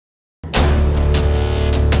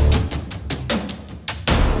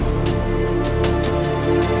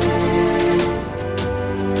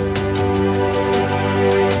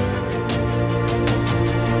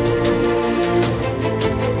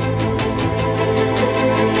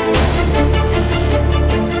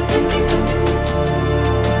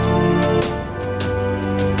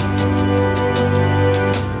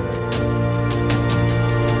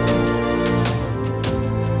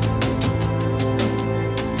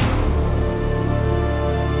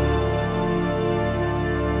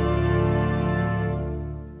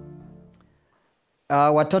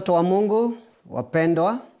Watoto wa Mungu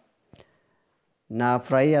wapendwa,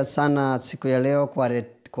 nafurahia sana siku ya leo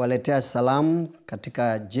kuwaletea salamu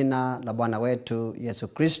katika jina la Bwana wetu Yesu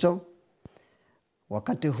Kristo.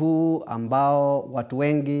 Wakati huu ambao watu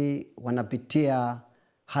wengi wanapitia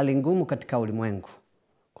hali ngumu katika ulimwengu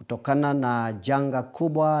kutokana na janga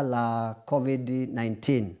kubwa la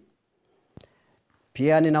COVID-19.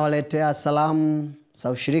 Pia ninawaletea salamu za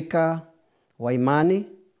ushirika wa imani.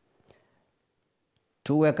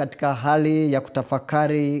 Tuwe katika hali ya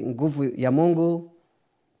kutafakari nguvu ya Mungu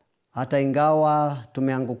hata ingawa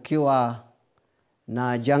tumeangukiwa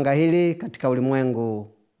na janga hili katika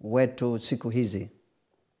ulimwengu wetu siku hizi.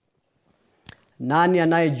 Nani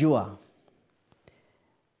anayejua?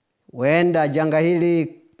 Huenda janga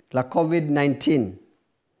hili la COVID-19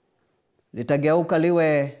 litageuka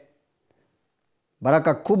liwe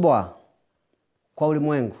baraka kubwa kwa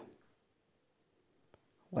ulimwengu.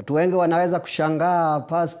 Watu wengi wanaweza kushangaa,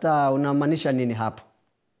 pastor, unamaanisha nini hapo?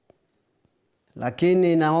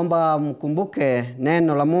 Lakini naomba mkumbuke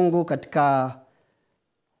neno la Mungu katika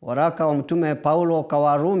waraka wa mtume Paulo kwa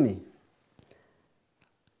Warumi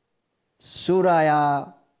sura ya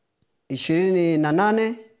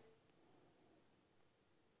 8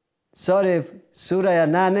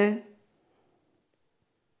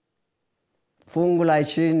 fungu la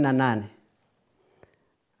 28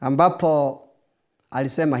 ambapo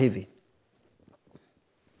alisema hivi: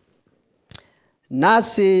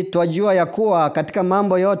 nasi twajua ya kuwa katika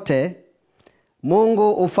mambo yote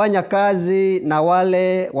Mungu hufanya kazi na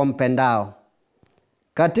wale wampendao,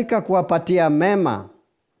 katika kuwapatia mema,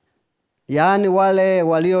 yaani wale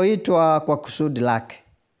walioitwa kwa kusudi lake.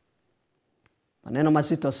 Maneno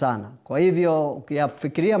mazito sana. Kwa hivyo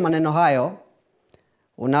ukiyafikiria maneno hayo,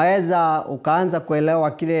 unaweza ukaanza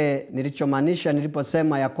kuelewa kile nilichomaanisha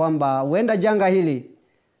niliposema ya kwamba huenda janga hili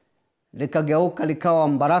likageuka likawa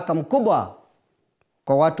mbaraka mkubwa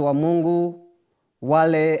kwa watu wa Mungu,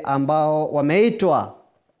 wale ambao wameitwa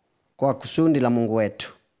kwa kusudi la Mungu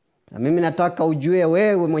wetu. Na mimi nataka ujue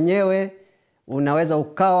wewe mwenyewe unaweza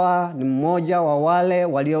ukawa ni mmoja wa wale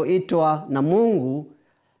walioitwa na Mungu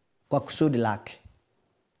kwa kusudi lake.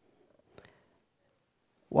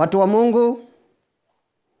 Watu wa Mungu,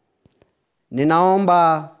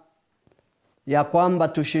 ninaomba ya kwamba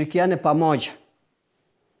tushirikiane pamoja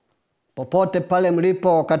popote pale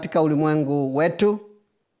mlipo katika ulimwengu wetu,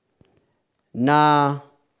 na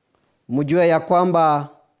mjue ya kwamba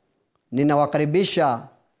ninawakaribisha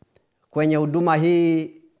kwenye huduma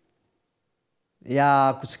hii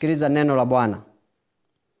ya kusikiliza neno la Bwana,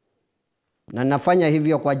 na ninafanya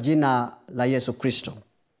hivyo kwa jina la Yesu Kristo.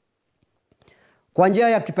 Kwa njia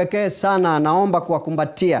ya kipekee sana naomba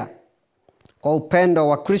kuwakumbatia kwa upendo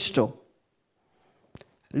wa Kristo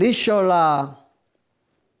lisho la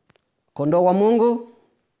kondoo wa Mungu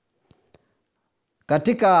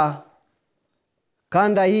katika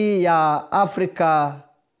kanda hii ya Afrika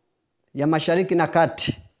ya Mashariki na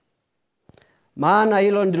Kati. Maana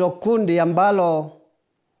hilo ndilo kundi ambalo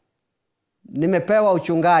nimepewa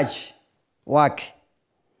uchungaji wake.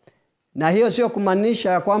 Na hiyo sio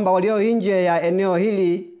kumaanisha ya kwamba walio nje ya eneo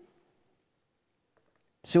hili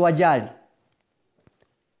si wajali.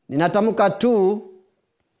 Ninatamka tu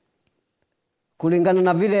kulingana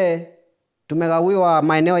na vile tumegawiwa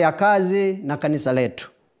maeneo ya kazi na kanisa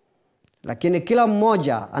letu. Lakini kila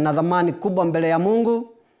mmoja ana dhamani kubwa mbele ya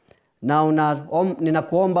Mungu, na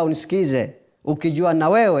ninakuomba unisikize ukijua na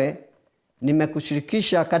wewe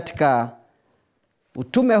nimekushirikisha katika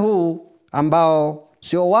utume huu ambao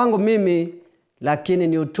sio wangu mimi, lakini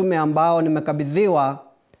ni utume ambao nimekabidhiwa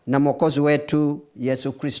na Mwokozi wetu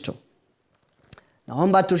Yesu Kristo.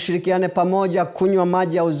 Naomba tushirikiane pamoja kunywa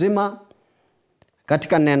maji ya uzima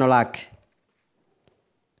katika neno lake.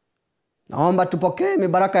 Naomba tupokee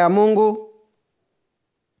mibaraka ya Mungu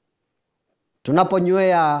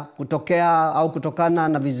tunaponywea kutokana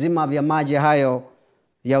na vizima vya maji hayo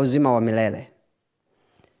ya uzima wa milele.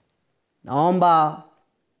 Naomba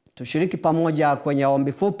tushiriki pamoja kwenye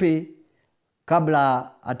ombi fupi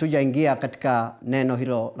kabla hatujaingia katika neno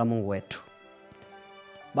hilo la Mungu wetu.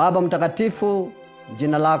 Baba mtakatifu,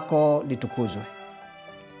 jina lako litukuzwe.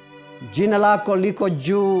 Jina lako liko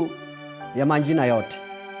juu ya majina yote.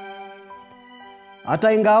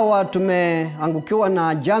 Hata ingawa tumeangukiwa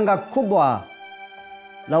na janga kubwa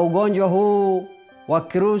la ugonjwa huu wa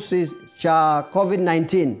kirusi cha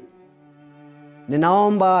COVID-19,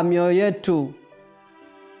 ninaomba mioyo yetu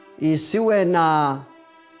isiwe na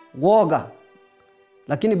woga.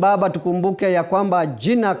 Lakini Baba, tukumbuke ya kwamba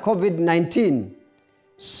jina COVID-19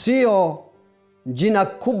 sio jina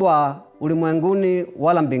kubwa ulimwenguni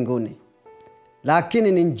wala mbinguni.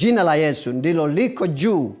 lakini ni jina la Yesu ndilo liko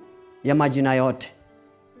juu ya majina yote.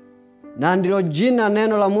 Na ndilo jina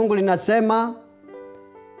neno la Mungu linasema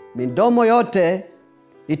midomo yote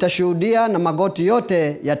itashuhudia na magoti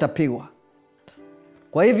yote yatapigwa.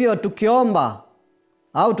 Kwa hivyo tukiomba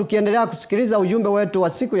au tukiendelea kusikiliza ujumbe wetu wa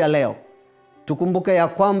siku ya leo, tukumbuke ya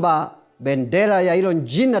kwamba bendera ya hilo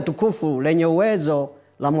jina tukufu lenye uwezo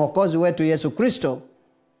la Mwokozi wetu Yesu Kristo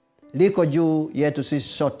liko juu yetu sisi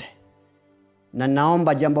sote. Na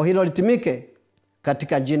naomba jambo hilo litimike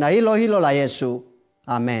katika jina hilo hilo la Yesu.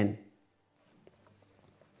 Amen.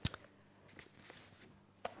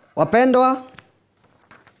 Wapendwa,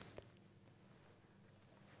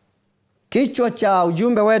 kichwa cha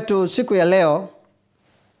ujumbe wetu siku ya leo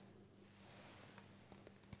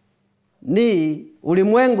ni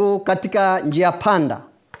ulimwengu katika njia panda.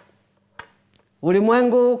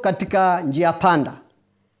 Ulimwengu katika njia panda.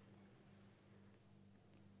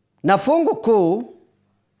 Na fungu kuu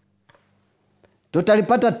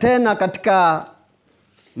tutalipata tena katika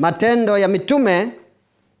Matendo ya Mitume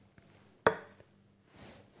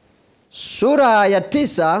sura ya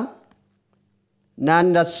 9, na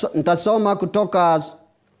nitasoma kutoka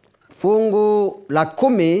fungu la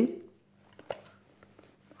 10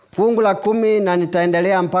 na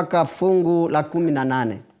nitaendelea mpaka fungu la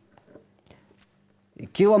 18.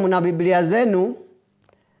 Ikiwa mna Biblia zenu,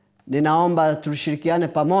 ninaomba tushirikiane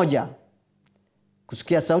pamoja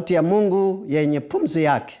kusikia sauti ya Mungu yenye pumzi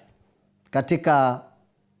yake katika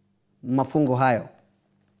mafungu hayo.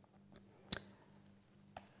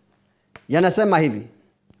 Yanasema hivi: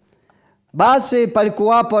 basi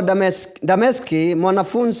palikuwapo Dameski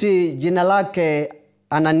mwanafunzi jina lake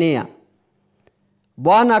Anania.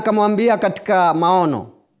 Bwana akamwambia katika maono,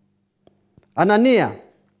 Anania.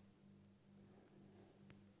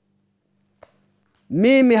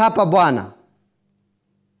 Mimi hapa Bwana.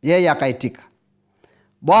 Yeye akaitika.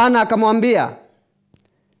 Bwana akamwambia,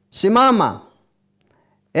 simama,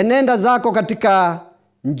 enenda zako katika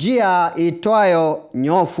njia iitwayo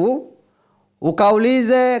Nyofu,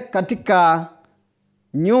 ukaulize katika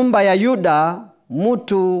nyumba ya Yuda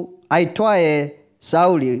mtu aitwaye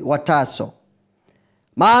Sauli wa Tarso.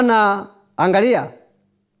 Maana angalia,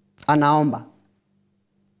 anaomba.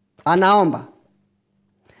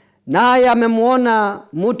 Naye amemuona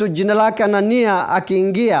mtu jina lake Anania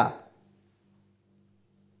akiingia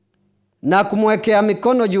na kumwekea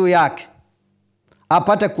mikono juu yake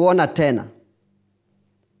apate kuona tena.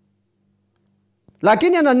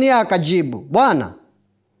 Lakini Anania akajibu, Bwana,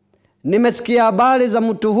 nimesikia habari za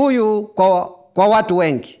mtu huyu kwa watu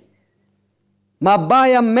wengi,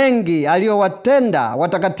 mabaya mengi aliyowatenda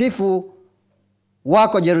watakatifu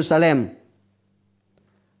wako Yerusalemu.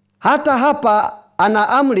 Hata hapa ana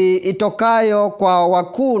amri itokayo kwa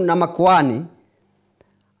wakuu na makuhani,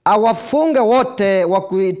 awafunge wote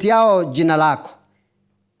wakuitiao jina lako.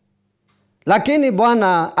 Lakini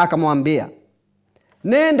Bwana akamwambia,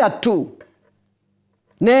 nenda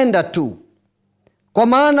tu, kwa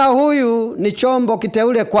maana huyu ni chombo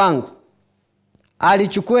kiteule kwangu,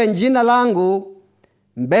 alichukue jina langu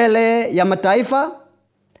mbele ya mataifa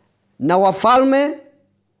na wafalme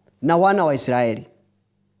na wana wa Israeli.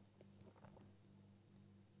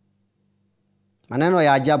 Maneno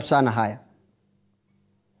ya ajabu sana haya.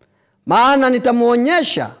 Maana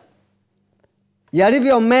nitamuonyesha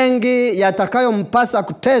yalivyo mengi yatakayompasa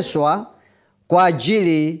kuteswa kwa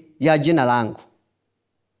ajili ya jina langu.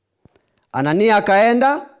 Anania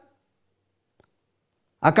akaenda,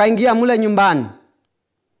 akaingia mule nyumbani,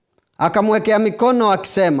 akamwekea mikono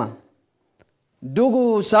akisema,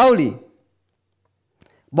 ndugu Sauli,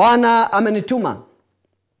 Bwana amenituma,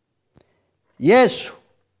 Yesu,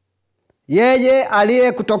 yeye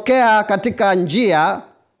aliyekutokea katika njia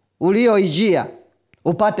ulioijia,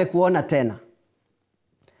 upate kuona tena,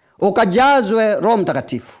 ukajazwe Roho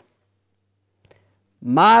Mtakatifu.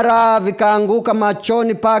 Mara vikaanguka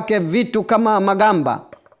machoni pake vitu kama magamba,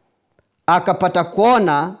 akapata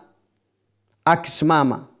kuona,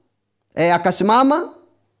 akasimama,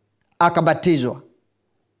 akabatizwa,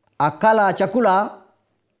 akala chakula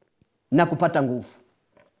na kupata nguvu.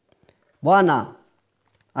 Bwana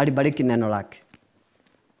alibariki neno lake.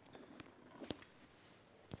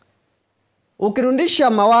 Ukirudisha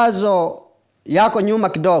mawazo yako nyuma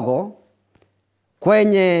kidogo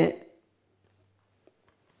kwenye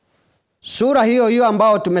sura hiyo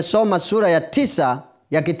ambao tumesoma, sura ya 9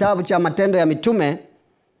 ya kitabu cha Matendo ya Mitume,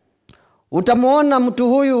 utamuona mtu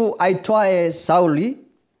huyu aitwaye Sauli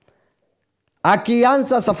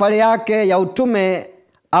akianza safari yake ya utume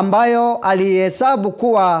ambayo alihesabu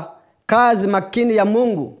kuwa kazi makini ya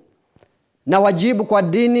Mungu na wajibu kwa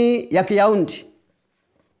dini ya Kiyahudi.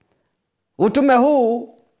 utume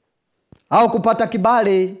huu au kupata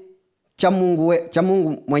kibali cha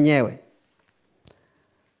Mungu mwenyewe.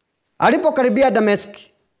 Alipokaribia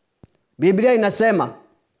Dameski, Biblia inasema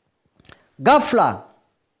ghafla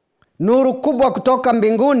nuru kubwa kutoka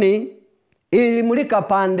mbinguni ilimulika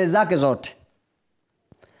pande zake zote.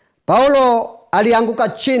 Paulo alianguka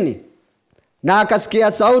chini na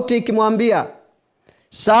akasikia sauti ikimwambia,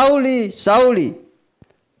 Sauli, Sauli,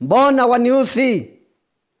 mbona waniudhi?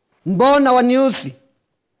 Mbona waniudhi?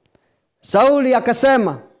 Sauli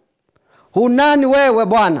akasema, hunani wewe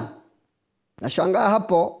Bwana?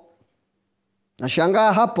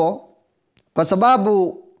 Nashangaa hapo kwa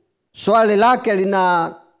sababu swali lake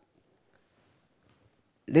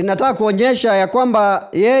linataka kuonyesha ya kwamba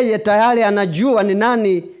yeye tayari anajua ni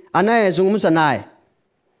nani anayezungumza naye.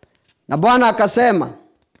 Na Bwana akasema,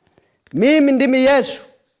 mimi ndimi Yesu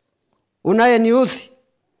unayeniudhi.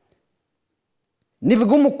 Ni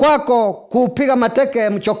vigumu kwako kuupiga mateke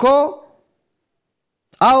mchokoo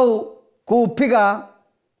au kupiga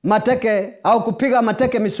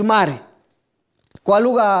mateke misumari kwa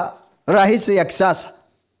lugha rahisi ya kisasa.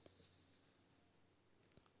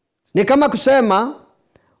 Ni kama kusema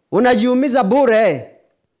unajiumiza bure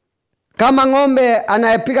kama ng'ombe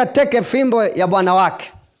anayepiga teke fimbo ya bwana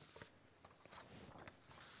wake.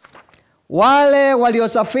 Wale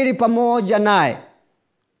waliosafiri pamoja naye,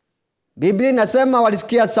 Biblia inasema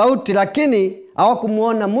walisikia sauti lakini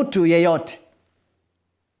hawakumuona mtu yeyote.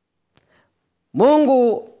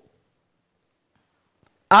 Mungu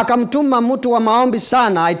akamtuma mtu wa maombi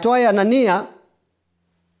sana aitwaye Anania.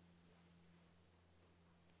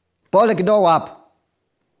 Pole kidogo hapo.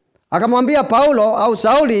 Akamwambia Paulo au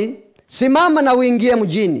Sauli, simama na uingie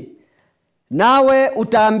mjini, nawe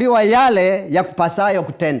utaambiwa yale ya kupasayo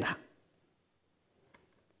kutenda.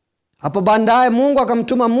 Hapo baadaye Mungu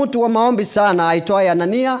akamtuma mtu wa maombi sana aitwaye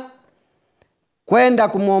Anania kwenda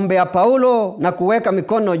kumwombea Paulo na kuweka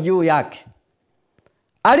mikono juu yake.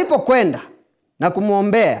 Alipokwenda na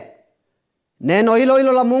kumwombea, neno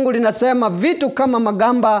hilo la Mungu linasema vitu kama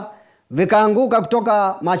magamba vikaanguka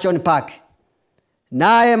kutoka machoni pake.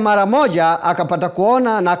 Naye mara moja akapata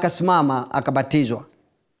kuona na akasimama akabatizwa.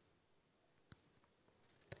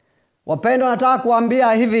 Wapendwa, nataka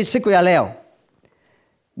kuambia hivi siku ya leo,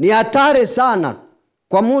 ni hatari sana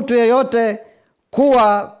kwa mtu yeyote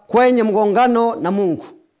kuwa kwenye mgongano na Mungu.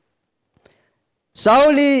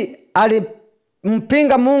 Sauli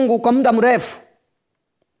alimpinga Mungu kwa muda mrefu.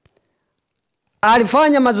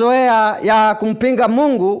 Alifanya mazoea ya kumpinga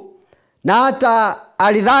Mungu na hata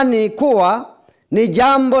alidhani kuwa ni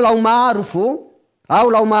jambo la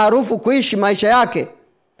umaarufu kuishi maisha yake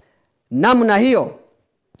namna hiyo.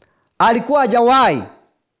 Alikuwa hajawahi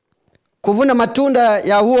kuvuna matunda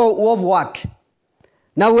ya huo uovu wake,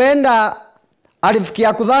 na huenda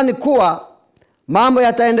alifikia kudhani kuwa mambo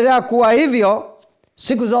yataendelea kuwa hivyo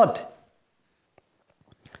siku zote.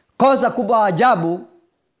 Kosa kubwa ajabu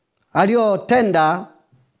aliyotenda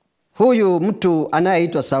huyu mtu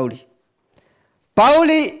anayeitwa Sauli.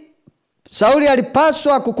 Sauli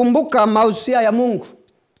alipaswa kukumbuka mausia ya Mungu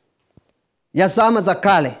ya zama za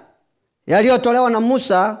kale yaliyotolewa na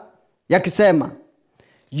Musa yakisema,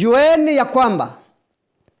 jueni ya kwamba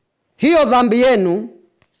hiyo dhambi yenu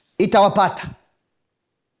itawapata.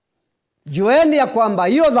 Jueni ya kwamba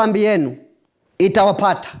hiyo dhambi yenu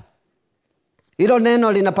itawapata. Hilo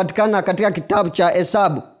neno linapatikana katika kitabu cha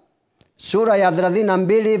Hesabu sura ya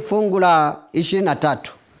 32 fungu la 23.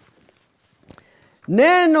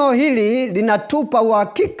 Neno hili linatupa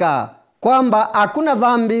uhakika kwamba hakuna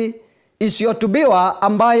dhambi isiyotubiwa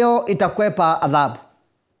ambayo itakwepa adhabu.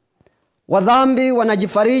 Wadhambi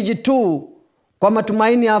wanajifariji tu kwa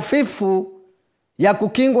matumaini hafifu ya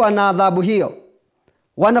kukingwa na adhabu hiyo.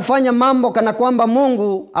 Wanafanya mambo kana kwamba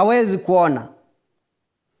Mungu hawezi kuona.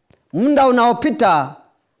 Muda unaopita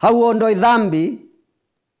hauondoi dhambi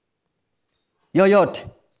yoyote.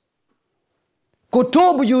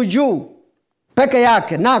 Kutubu juu peke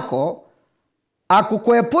yake nako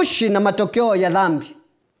hakukuepushi na matokeo ya dhambi.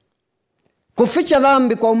 Kuficha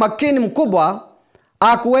dhambi kwa umakini mkubwa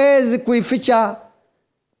hakuwezi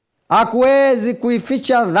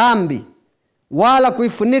kuificha dhambi wala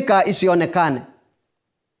kuifunika isionekane.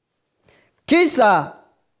 Kisa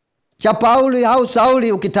cha Paulo au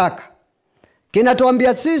Sauli ukitaka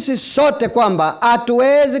kinatuambia sisi sote kwamba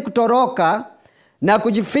hatuwezi kutoroka na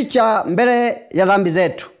kujificha mbele ya dhambi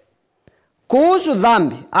zetu. Kuhusu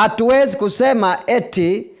dhambi hatuwezi kusema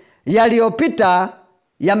eti yaliyopita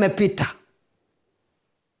yamepita.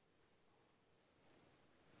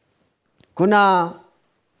 Kuna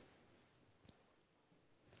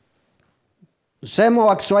msemo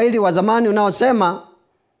wa Kiswahili wa zamani unaosema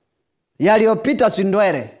yaliyopita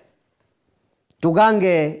sindwele,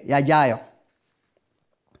 tugange yajayo.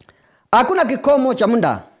 Hakuna kikomo cha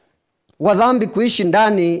muda wa dhambi kuishi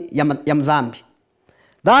ndani ya mdhambi.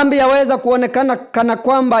 Dhambi yaweza kuonekana kana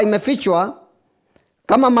kwamba imefichwa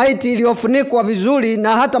kama maiti iliyofunikwa vizuri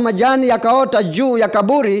na hata majani yakaota juu ya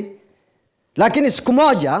kaburi, lakini siku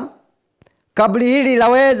moja kaburi hili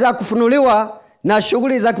laweza kufunuliwa na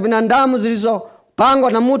shughuli za kibinadamu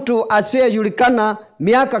zilizopangwa na mtu asiyejulikana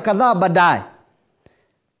miaka kadhaa baadaye,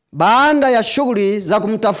 baada ya shughuli za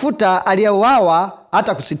kumtafuta aliyeuawa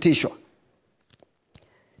hata kusitishwa.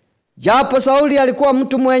 Japo Sauli alikuwa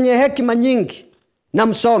mtu mwenye hekima nyingi na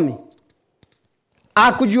msomi,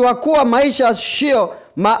 hakujua kuwa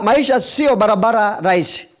maisha sio barabara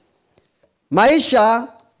rahisi. Maisha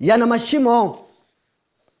yana mashimo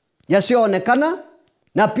yasiyoonekana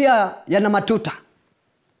na pia yana matuta.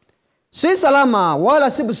 Si salama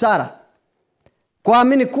wala si busara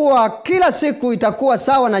kuamini kuwa kila siku itakuwa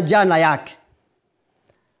sawa na jana yake.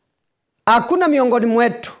 Hakuna miongoni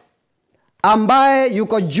mwetu ambaye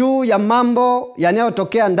yuko juu ya mambo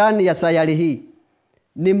yanayotokea ndani ya sayari hii.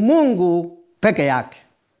 Ni Mungu peke yake.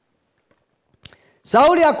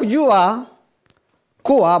 Sauli hakujua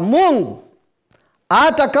kuwa Mungu,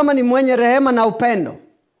 hata kama ni mwenye rehema na upendo,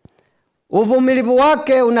 uvumilivu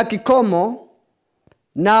wake una kikomo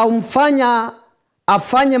na umfanya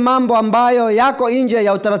afanye mambo ambayo yako nje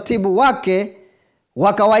ya utaratibu wake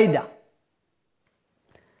wa kawaida.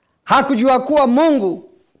 Hakujua kuwa Mungu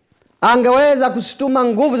angeweza kusituma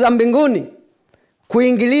nguvu za mbinguni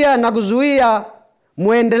kuingilia na kuzuia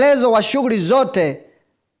muendelezo wa shughuli zote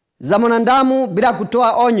za mwanadamu bila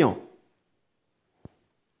kutoa onyo,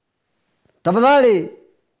 tafadhali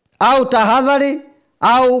au tahadhari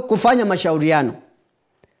au kufanya mashauriano.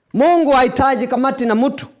 Mungu hahitaji kamati na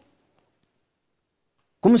mtu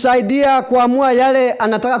kumsaidia kuamua yale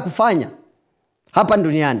anataka kufanya hapa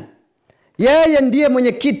duniani. Yeye ndiye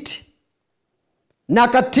mwenyekiti na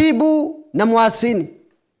katibu na muasini.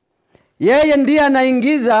 Yeye ndiye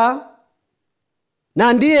anaingiza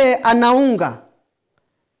na ndiye anaunga,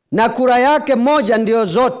 na kura yake moja ndio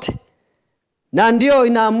zote, na ndio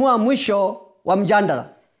inaamua mwisho wa mjadala.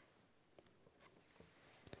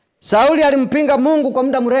 Sauli alimpinga Mungu kwa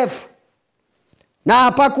muda mrefu, na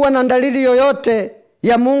hapakuwa na dalili yoyote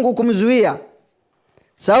ya Mungu kumzuia.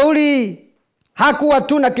 Sauli hakuwa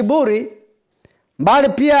tu na kiburi, bali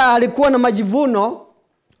pia alikuwa na majivuno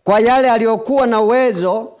kwa yale aliyokuwa na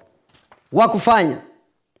uwezo wa kufanya.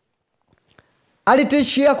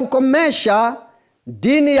 Alitishia kukomesha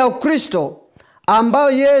dini ya Ukristo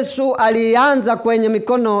ambayo Yesu alianza kwenye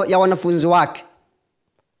mikono ya wanafunzi wake.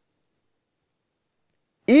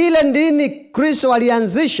 Ile dini Kristo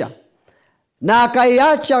alianzisha na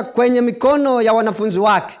akaiacha kwenye mikono ya wanafunzi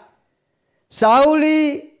wake,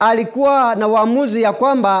 Sauli alikuwa na uamuzi ya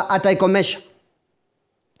kwamba ataikomesha.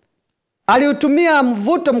 Aliutumia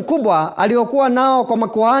mvuto mkubwa aliokuwa nao kwa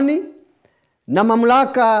makuhani na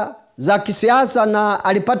mamlaka za kisiasa, na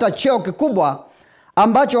alipata cheo kikubwa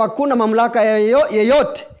ambacho hakuna mamlaka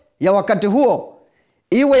yeyote ya wakati huo,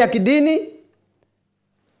 iwe ya kidini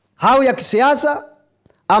au ya kisiasa,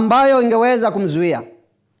 ambayo ingeweza kumzuia.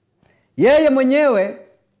 Yeye mwenyewe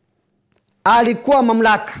alikuwa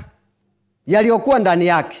mamlaka yaliyokuwa ndani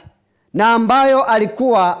yake na ambayo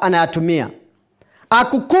alikuwa anayatumia.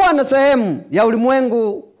 Hakukuwa na sehemu ya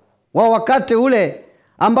ulimwengu wa wakati ule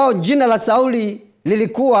ambao jina la Sauli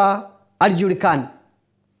lilikuwa alijulikana.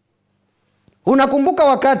 Unakumbuka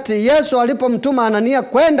wakati Yesu alipomtuma Anania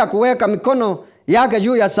kwenda kuweka mikono yake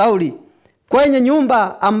juu ya Sauli kwenye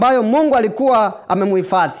nyumba ambayo Mungu alikuwa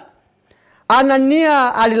amemhifadhi.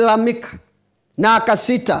 Anania alilalamika na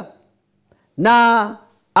akasita, na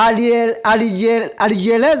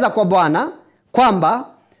alijieleza kwa Bwana kwamba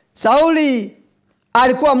Sauli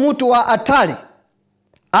alikuwa mtu wa hatari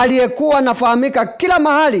aliyekuwa anafahamika kila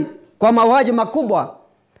mahali kwa mauaji makubwa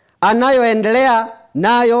anayoendelea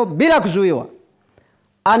nayo bila kuzuiwa.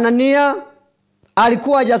 Anania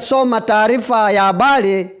alikuwa hajasoma taarifa ya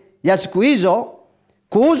habari ya siku hizo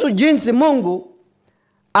kuhusu jinsi Mungu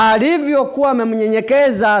alivyokuwa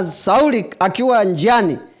amemnyenyekeza Sauli akiwa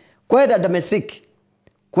njiani kwenda Dameski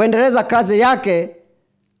kuendeleza kazi yake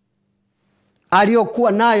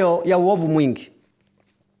aliyokuwa nayo ya uovu mwingi.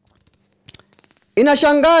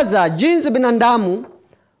 Inashangaza jinsi binadamu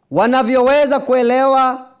wanavyoweza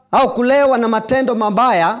kuelewa au kulewa na matendo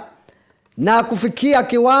mabaya na kufikia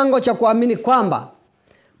kiwango cha kuamini kwamba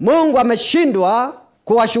Mungu ameshindwa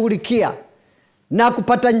kuwashughulikia na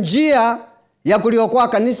kupata njia ya kuliokoa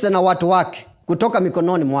kanisa na watu wake kutoka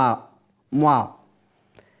mikononi mwao.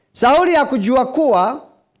 Sauli hakujua kuwa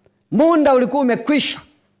muda ulikuwa umekwisha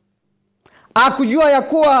Hakujua ya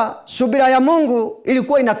kuwa subira ya Mungu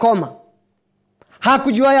ilikuwa inakoma.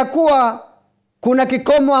 Hakujua ya kuwa kuna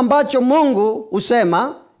kikomo ambacho Mungu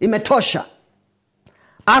husema imetosha.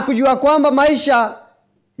 Hakujua kwamba maisha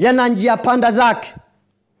yana njia panda zake.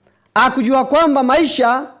 Hakujua kwamba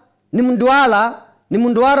maisha ni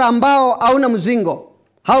mduara ambao hauna mzingo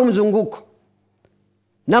au mzunguko.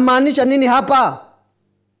 Na maanisha nini hapa?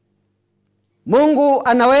 Mungu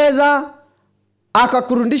anaweza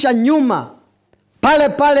akakurudisha nyuma pale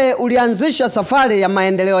pale ulianzisha safari ya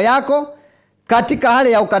maendeleo yako katika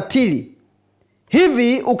hali ya ukatili.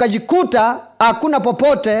 Hivi ukajikuta hakuna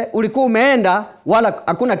popote ulikuwa umeenda wala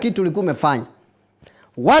hakuna kitu ulikuwa umefanya.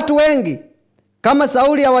 Watu wengi kama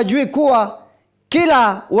Sauli hawajui kuwa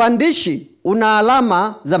kila uandishi una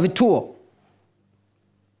alama za vituo.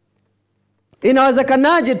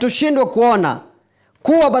 Inawezekanaje tushindwe kuona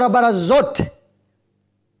kuwa barabara zote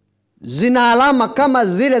zina alama kama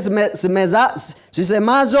zile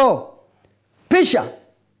zisemazo pisha,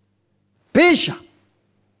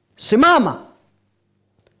 simama?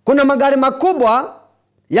 Kuna magari makubwa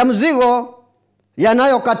ya mzigo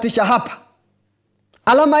yanayokatisha hapa.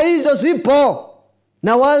 Alama hizo zipo,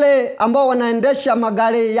 na wale ambao wanaendesha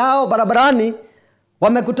magari yao barabarani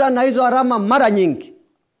wamekutana na hizo alama mara nyingi.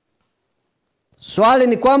 Swali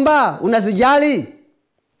ni kwamba unazijali?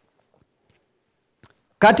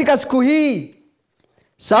 Katika siku hii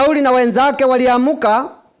Sauli na wenzake waliamuka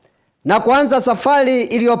na kuanza safari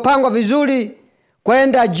iliyopangwa vizuri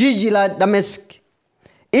kwenda jiji la Dameski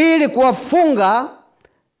ili kuwafunga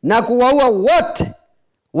na kuwaua wote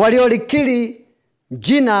waliolikiri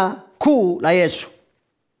jina kuu la Yesu.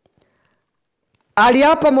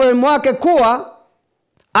 Aliapa moyoni mwake kuwa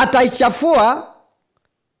ataichafua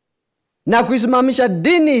na kuisimamisha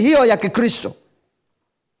dini hiyo ya Kikristo.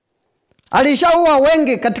 Alishaua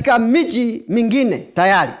wengi katika miji mingine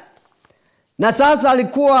tayari, na sasa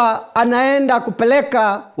alikuwa anaenda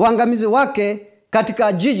kupeleka uangamizi wake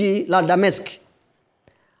katika jiji la Dameski.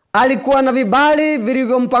 Alikuwa na vibali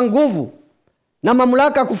vilivyompa nguvu na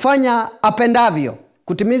mamlaka kufanya apendavyo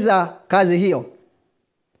kutimiza kazi hiyo.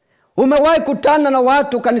 Umewahi kutana na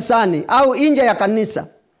watu kanisani au nje ya kanisa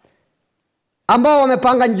ambao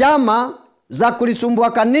wamepanga njama za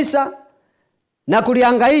kulisumbua kanisa na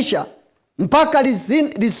kulihangaisha mpaka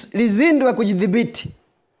lizindwe kujidhibiti?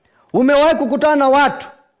 Umewahi kukutana na watu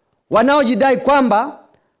wanaojidai kwamba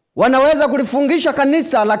wanaweza kulifungisha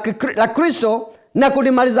kanisa la Kristo na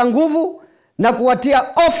kulimaliza nguvu na kuwatia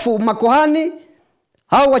hofu makuhani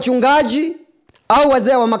au wachungaji au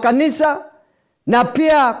wazee wa makanisa, na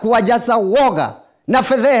pia kuwajaza woga na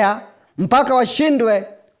fedheha mpaka washindwe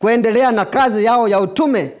kuendelea na kazi yao ya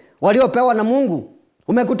utume waliopewa na Mungu?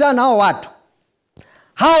 Umekutana na hao watu?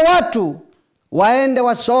 Hao watu waende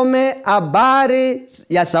wasome habari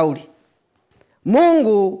ya Sauli.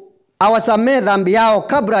 Mungu awasamehe dhambi yao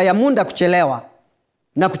kabla ya muda kuchelewa,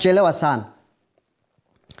 na kuchelewa sana.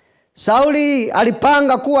 Sauli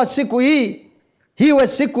alipanga kuwa siku hii iwe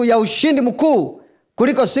siku ya ushindi mkuu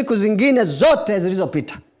kuliko siku zingine zote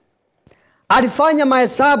zilizopita. Alifanya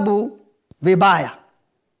mahesabu vibaya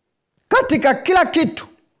katika kila kitu,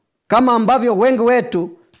 kama ambavyo wengi wetu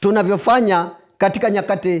tunavyofanya katika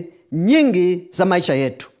nyakati nyingi za maisha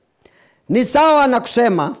yetu. Ni sawa na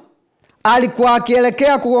kusema alikuwa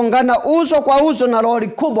akielekea kuongana uso kwa uso na lori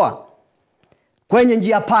kubwa kwenye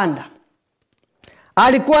njia panda.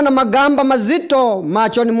 Alikuwa na magamba mazito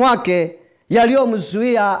machoni mwake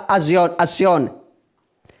yaliyomzuia asione.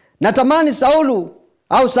 Natamani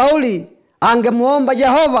Sauli angemuomba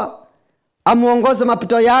Yehova amuongoze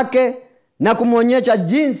mapito yake na kumuonyesha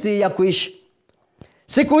jinsi ya kuishi.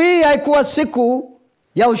 Siku hii haikuwa siku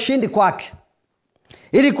ya ushindi kwake.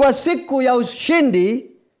 Ilikuwa siku ya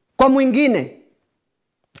ushindi kwa mwingine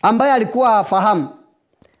ambaye alikuwa afahamu.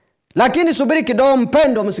 Lakini subiri kidogo,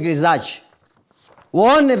 mpendwa msikilizaji,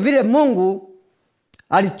 uone vile Mungu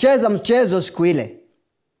alicheza mchezo siku ile.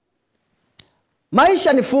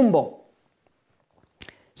 Maisha ni fumbo.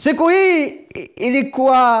 Siku hii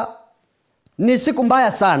ilikuwa ni siku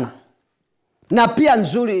mbaya sana na pia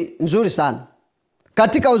nzuri sana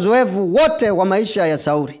katika uzoefu wote wa maisha ya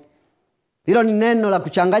Sauli. Hilo ni neno la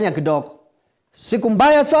kuchanganya kidogo. Siku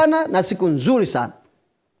mbaya sana na siku nzuri sana.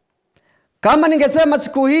 Kama ningesema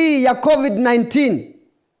siku hii ya COVID-19,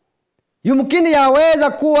 yumkini yaweza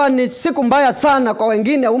kuwa ni siku mbaya sana kwa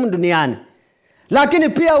wengine humu duniani, lakini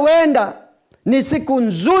pia huenda ni siku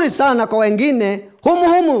nzuri sana kwa wengine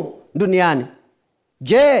humu duniani.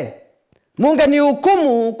 Je, Mungu ni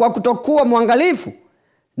hukumu kwa kutokuwa mwangalifu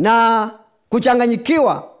na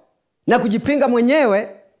kuchanganyikiwa na kujipinga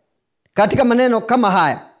mwenyewe katika maneno kama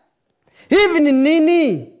haya? Hivi ni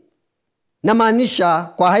nini na maanisha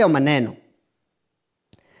kwa hayo maneno.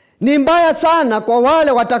 Ni mbaya sana kwa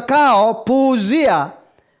wale watakao puuzia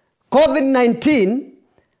COVID-19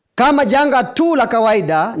 kama janga tu la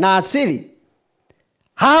kawaida na asili,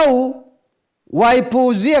 au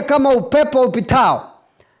waipuuzie kama upepo upitao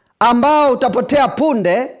ambao utapotea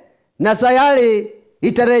punde na sayari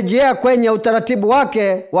itarejea kwenye utaratibu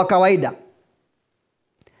wake wa kawaida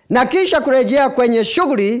na kisha kurejea kwenye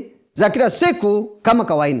shughuli za kila siku kama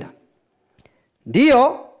kawaida.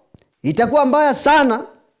 Ndiyo, itakuwa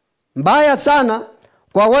mbaya sana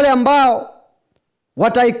kwa wale ambao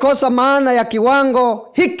wataikosa maana ya kiwango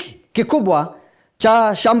hiki kikubwa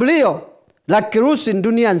cha shambulio la kirusi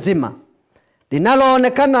dunia nzima,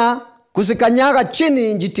 linaloonekana kuzikanyaga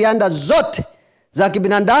chini jitihada zote za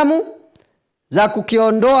kibinadamu za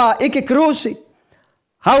kukiondoa hiki kirusi,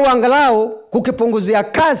 au angalau kukipunguzia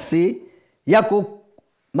kasi ya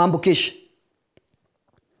kumambukisha.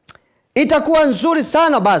 Itakuwa nzuri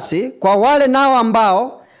sana basi kwa wale nao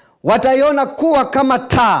ambao wataiona kuwa kama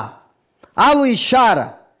taa au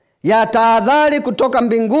ishara ya tahadhari kutoka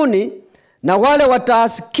mbinguni, na wale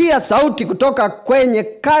watasikia sauti kutoka kwenye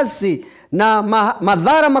kasi na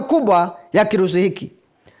madhara makubwa ya kirusi hiki,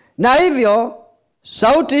 na hivyo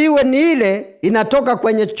sauti iwe ni ile inatoka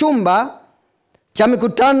kwenye chumba cha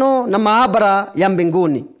mikutano na maabara ya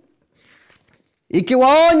mbinguni,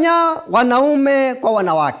 ikiwaonya wanaume kwa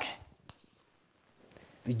wanawake,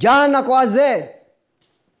 vijana kwa wazee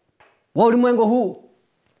wa ulimwengu huu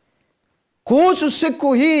kuhusu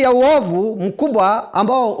siku hii ya uovu mkubwa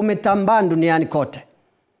ambao umetambaa duniani kote.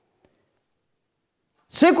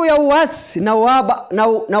 Siku ya uasi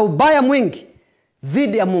na ubaya mwingi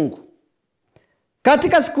dhidi ya Mungu.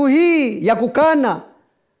 Katika siku hii ya kukana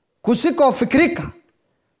kusikofikirika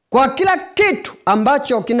kwa kila kitu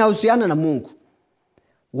ambacho kinahusiana na Mungu,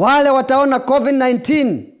 wale wataona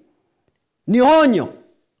COVID-19 ni onyo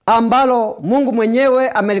ambalo Mungu mwenyewe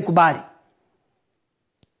amelikubali.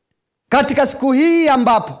 Katika siku hii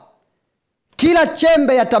ambapo kila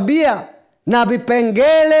chembe ya tabia na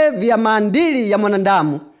vipengele vya maadili ya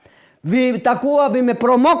mwanadamu vitakuwa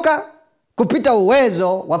vimeporomoka kupita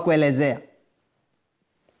uwezo wa kuelezea.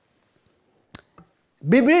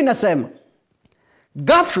 Biblia inasema,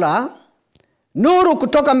 ghafla nuru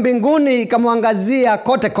kutoka mbinguni ikamwangazia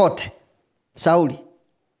kote Sauli.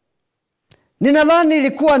 Ninadhani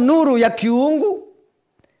ilikuwa nuru ya kiungu,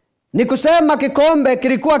 ni kusema kikombe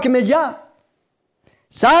kilikuwa kimejaa.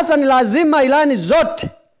 Sasa ni lazima ilani zote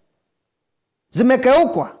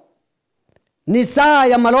zimekeukwa. Ni saa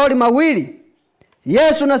ya malori mawili,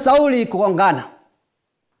 Yesu na Sauli, kuongana.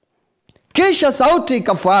 Kisha sauti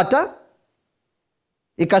ikafuata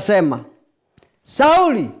ikasema,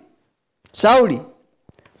 Sauli, Sauli,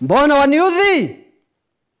 mbona waniudhi?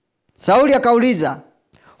 Sauli akauliza,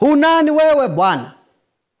 hunani wewe Bwana?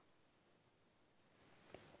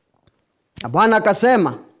 Na Bwana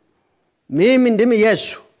akasema, mimi ndimi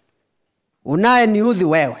Yesu unayeniudhi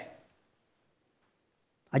wewe.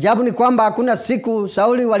 Ajabu ni kwamba hakuna siku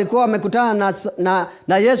Sauli walikuwa wamekutana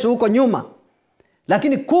na Yesu huko nyuma.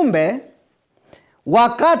 Lakini kumbe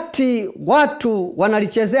wakati watu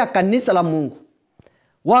wanalichezea kanisa la Mungu,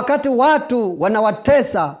 wakati watu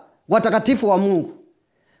wanawatesa watakatifu wa Mungu,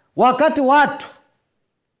 wakati watu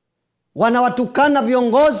wanawatukana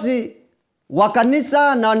viongozi wa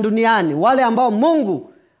kanisa na duniani, wale ambao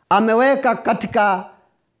Mungu ameweka katika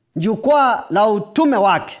jukwaa la utume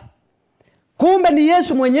wake, kumbe ni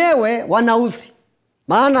Yesu mwenyewe wanaudhi.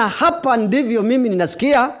 Maana hapa ndivyo mimi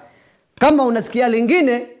ninasikia. Kama unasikia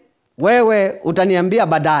lingine, wewe utaniambia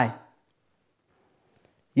baadaye.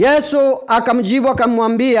 Yesu akamjibu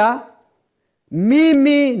akamwambia,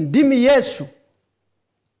 mimi ndimi Yesu.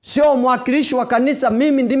 Sio mwakilishi wa kanisa,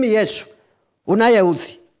 mimi ndimi Yesu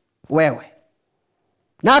unayeudhi wewe.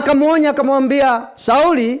 Na akamuonya akamwambia,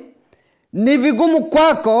 Sauli, ni vigumu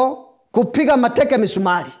kwako kupiga mateke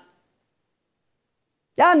misumari.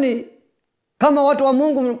 Yaani, kama watu wa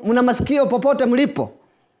Mungu mna masikio popote mlipo,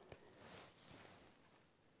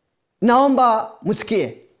 naomba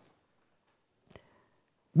msikie.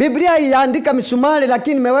 Biblia iandika misumari,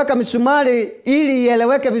 lakini imeweka misumari ili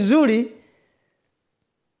ieleweke vizuri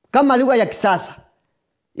kama lugha ya kisasa.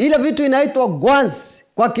 Ile vitu inaitwa guns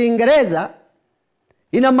kwa Kiingereza,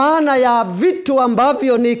 ina maana ya vitu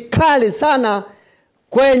ambavyo ni kali sana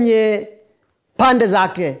kwenye pande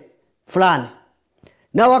zake fulani.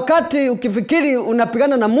 Na wakati ukifikiri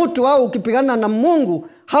unapigana na mtu au ukipigana na Mungu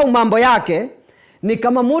au mambo yake, ni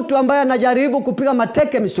kama mtu ambaye anajaribu kupiga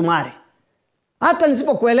mateke misumari. Hata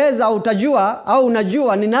nisipokueleza utajua au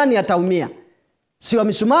unajua ni nani ataumia. Sio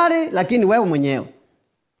misumari, lakini wewe mwenyewe.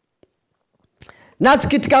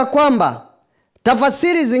 Nasikitika kwamba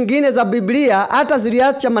Tafasiri zingine za Biblia hata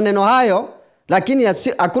ziliacha maneno hayo, lakini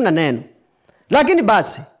hakuna neno. Lakini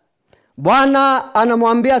basi Bwana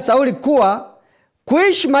anamwambia Sauli kuwa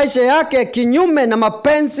kuishi maisha yake kinyume na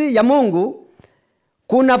mapenzi ya Mungu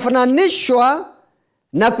kunafananishwa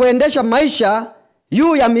na kuendesha maisha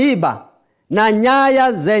juu ya miiba na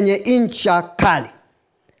nyaya zenye ncha kali.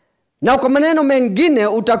 Na kwa maneno mengine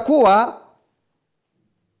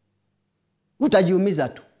utajiumiza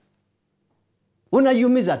tu.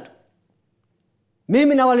 Unajiumiza tu.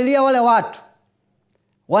 Mimi nawalilia wale watu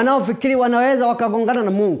wanaofikiri wanaweza wakagongana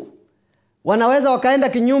na Mungu. Wanaweza wakaenda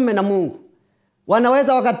kinyume na Mungu.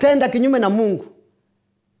 Wanaweza wakatenda kinyume na Mungu.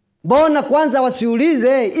 Mbona kwanza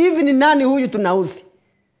wasiulize, hivi ni nani huyu tunauthi?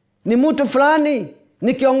 Ni mtu fulani?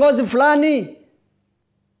 Ni kiongozi fulani?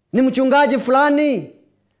 Ni mchungaji fulani?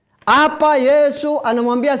 Hapa Yesu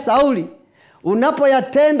anamwambia Sauli,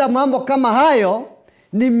 unapoyatenda mambo kama hayo,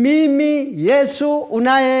 ni mimi Yesu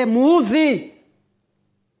unayemuudhi.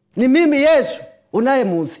 Ni mimi Yesu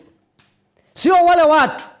unayemuudhi. Sio wale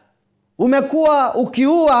watu umekuwa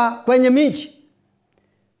ukiua kwenye miji.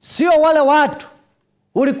 Sio wale watu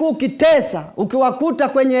ulikuwa ukitesa, ukiwakuta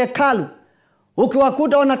kwenye hekalu,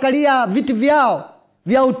 ukiwakuta wanakalia viti vyao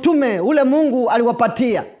vya utume ule Mungu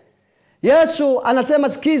aliwapatia. Yesu anasema,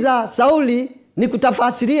 sikiza Sauli,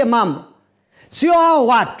 nikutafasirie mambo. Sio hao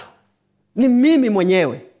watu, ni mimi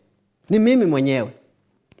mwenyewe. Ni mimi mwenyewe.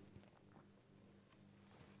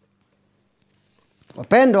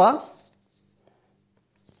 Wapendwa,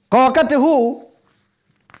 kwa wakati huu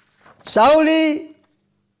Sauli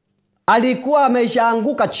alikuwa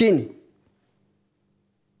ameshaanguka chini.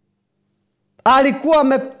 Alikuwa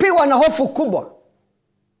amepigwa na hofu kubwa.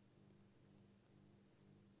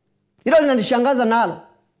 Hilo linanishangaza nalo.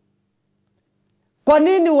 Kwa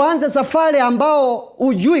nini uanze safari ambao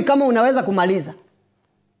hujui kama unaweza kumaliza?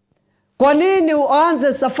 Kwa nini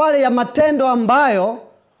uanze safari ya matendo ambayo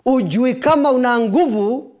hujui kama una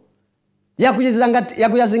nguvu ya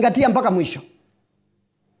kuyazingatia mpaka mwisho?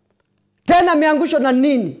 Tena ameangushwa na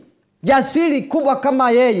nini? Jasiri kubwa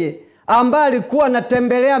kama yeye ambaye alikuwa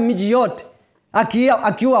anatembelea miji yote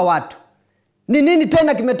akiua watu. Ni nini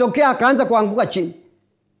tena kimetokea akaanza kuanguka chini?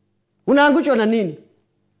 Unaangushwa na nini?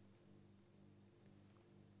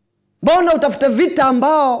 Mbona utafute vita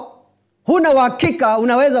ambao huna uhakika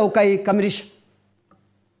unaweza ukaikamilisha?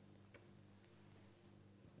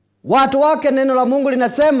 Watu wake, neno la Mungu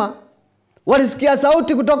linasema, walisikia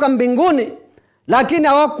sauti kutoka mbinguni, lakini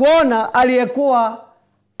hawakuona aliyekuwa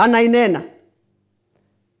anainena.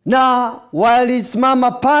 Na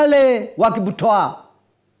walisimama pale wakibutwaa.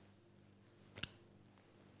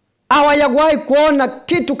 Hawajawahi kuona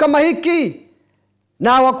kitu kama hiki,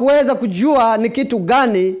 na hawakuweza kujua ni kitu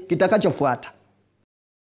gani kitakachofuata.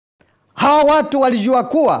 Hawa watu walijua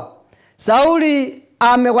kuwa Sauli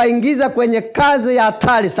amewaingiza kwenye kazi ya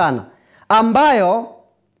hatari sana, ambayo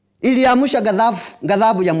iliamsha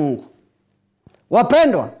ghadhabu ya Mungu.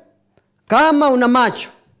 Wapendwa, kama una macho,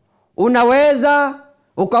 unaweza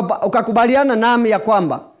ukakubaliana nami ya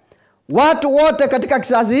kwamba watu wote katika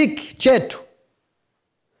kizazi hiki chetu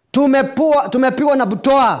tumepigwa na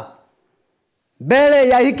butwaa mbele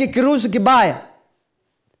ya hiki kirusi kibaya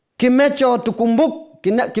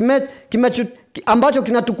ambacho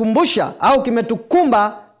kinatukumbusha au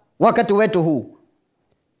kimetukumba wakati wetu huu.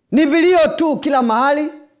 Ni vilio tu kila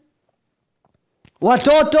mahali.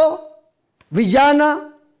 Watoto,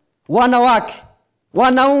 vijana, wanawake,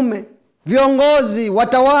 wanaume, viongozi,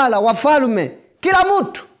 watawala, wafalme, kila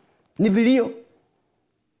mtu ni vilio.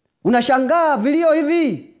 Unashangaa vilio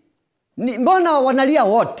hivi, mbona wanalia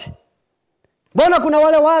wote? Mbona kuna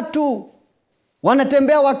wale watu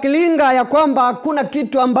wanatembea wakilinga ya kwamba hakuna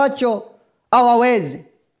kitu ambacho hawawezi?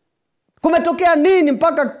 Kumetokea nini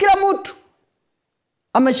mpaka kila mtu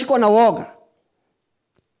ameshikwa na woga?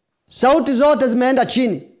 Sauti zote zimeenda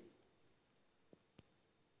chini.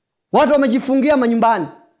 Watu wamejifungia manyumbani,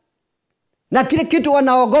 na kile kitu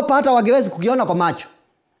wanaogopa hata wangewezi kukiona kwa macho.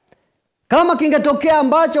 Kama kingetokea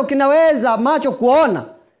ambacho kinaweza macho kuona,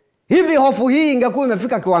 hivi hofu hii ingekuwa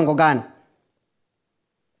imefika kiwango gani?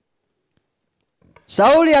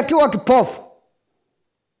 Sauli akiwa kipofu,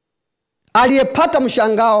 aliyepata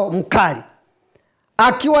mshangao mkali,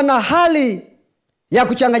 akiwa na hali ya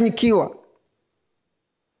kuchanganyikiwa,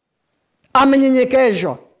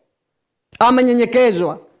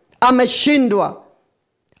 amenyenyekezwa, ameshindwa,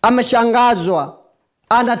 ameshangazwa,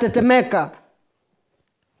 anatetemeka,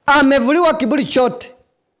 amevuliwa kiburi chote,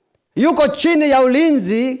 yuko chini ya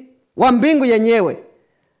ulinzi wa mbingu yenyewe,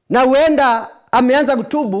 na huenda ameanza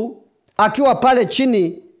kutubu. Akiwa pale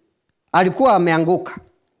chini alikuwa ameanguka.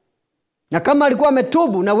 Na kama alikuwa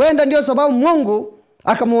ametubu, na huenda ndio sababu Mungu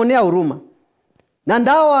akamuonea huruma. Na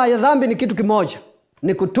dawa ya dhambi ni kitu kimoja,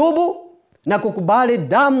 ni kutubu na kukubali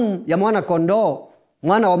damu ya mwana kondoo,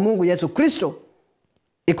 mwana wa Mungu Yesu Kristo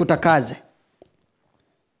ikutakaze.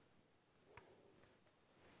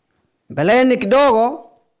 Mbeleni kidogo,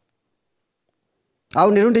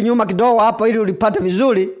 au nirudi nyuma kidogo hapo ili ulipate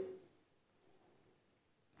vizuri.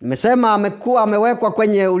 Nimesema amewekwa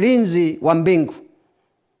kwenye ulinzi wa mbingu.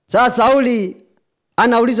 Sasa Sauli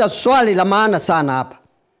anauliza swali la maana sana hapa.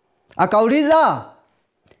 Akauliza,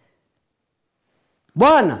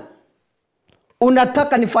 Bwana,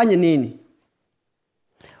 unataka nifanye nini?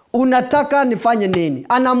 Unataka nifanye nini?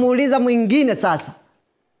 Anamuuliza mwingine sasa,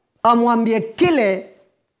 amwambie kile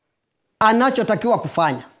anachotakiwa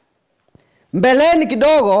kufanya. Mbeleni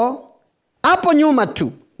kidogo, hapo nyuma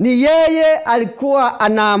tu, ni yeye alikuwa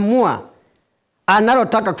anaamua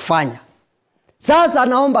analotaka kufanya. Sasa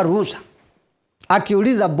anaomba ruhusa,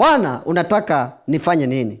 akiuliza, Bwana, unataka nifanye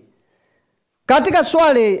nini? Katika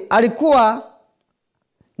swali alikuwa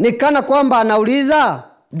ni kana kwamba anauliza,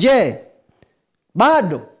 je,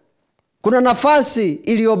 bado kuna nafasi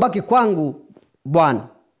iliyobaki kwangu Bwana?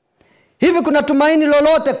 Hivi kuna tumaini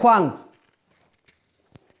lolote kwangu?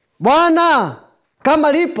 Bwana,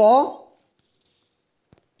 kama lipo,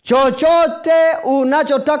 chochote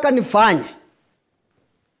unachotaka nifanye,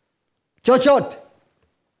 chochote,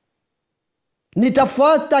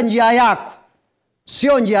 nitafuata njia yako,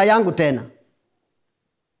 sio njia yangu tena.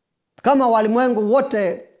 Kama walimwengu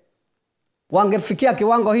wote wangefikia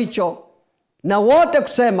kiwango hicho, na wote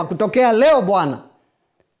kusema kutokea leo, Bwana,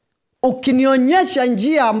 ukinionyesha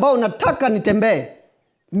njia ambayo unataka nitembee,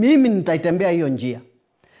 mimi nitaitembea hiyo njia.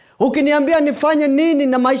 Ukiniambia nifanye nini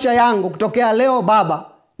na maisha yangu, kutokea leo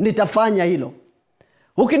Baba, nitafanya hilo.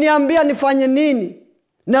 Ukiniambia nifanye nini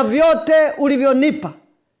na vyote ulivyonipa,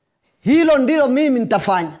 hilo ndilo mimi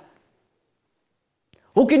nitafanya.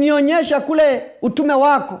 Ukinionyesha kule utume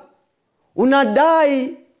wako,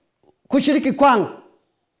 unadai kushiriki kwangu,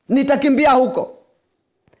 nitakimbia huko.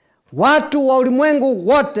 Watu wa ulimwengu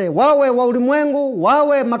wote, wawe wa ulimwengu,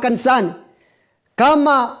 wawe makanisani,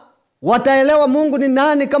 kama wataelewa Mungu ni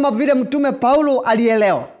nani, kama vile mtume Paulo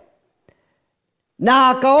alielewa, na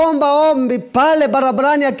akaomba ombi pale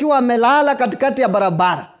barabarani akiwa amelala katikati ya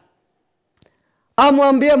barabara,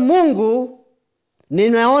 amwambie Mungu,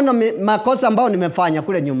 ninaona makosa ambayo nimefanya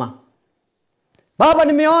kule nyuma. Baba,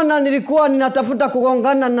 nimeona nilikuwa ninatafuta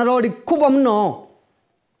kugongana na lori kubwa mno.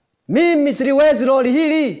 Mimi siliwezi lori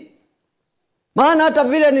hili. Maana hata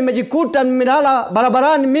vile nimejikuta nimelala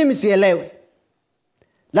barabarani, mimi sielewi.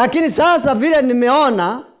 Lakini sasa vile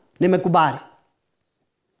nimeona, nimekubali.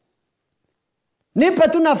 Nipe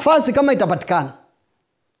tu nafasi kama itapatikana.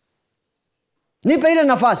 Nipe ile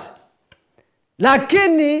nafasi.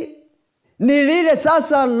 Lakini ni lile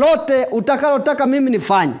sasa lote utakalotaka mimi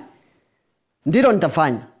nifanye, ndilo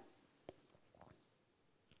nitafanya.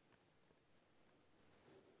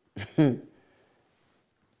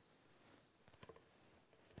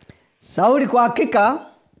 Sauli kwa hakika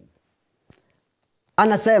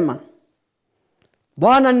anasema,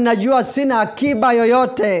 Bwana, ninajua sina akiba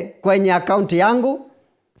yoyote kwenye akaunti yangu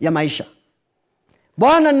ya maisha.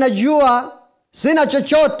 Bwana, ninajua sina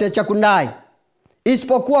chochote cha kundai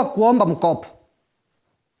isipokuwa kuomba mkopo.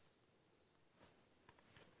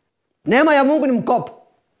 Neema ya Mungu ni mkopo,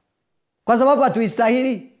 kwa sababu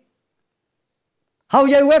hatuistahili.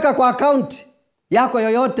 Haujaiweka kwa akaunti yako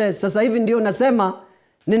yoyote. Sasa hivi ndio unasema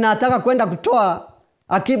ninataka kwenda kutoa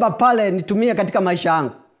akiba pale nitumie katika maisha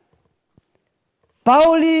yangu.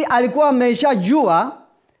 Pauli alikuwa ameshajua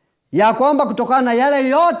ya kwamba kutokana na yale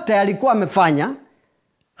yote alikuwa amefanya,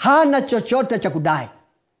 hana chochote cha kudai.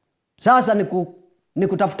 Sasa ni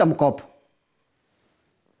kutafuta mkopo.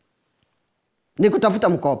 Ni kutafuta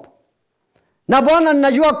mkopo. Na Bwana,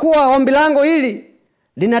 ninajua kuwa ombi langu hili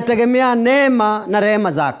linategemea neema na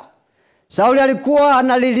rehema zako. Sauli alikuwa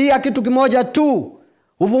analilia kitu kimoja tu,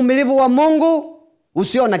 uvumilivu wa Mungu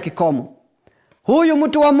usio na kikomo. Huyu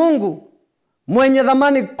mtu wa Mungu mwenye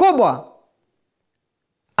dhamani kubwa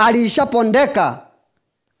alishapondeka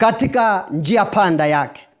katika njia panda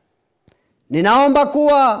yake. Ninaomba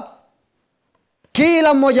kuwa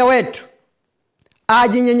kila mmoja wetu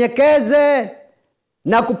ajinyenyekeze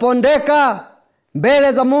na kupondeka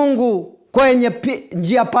mbele za Mungu kwenye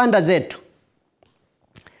njia panda zetu.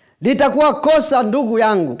 Litakuwa kosa, ndugu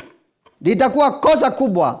yangu, litakuwa kosa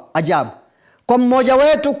kubwa ajabu kwa mmoja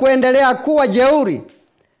wetu kuendelea kuwa jeuri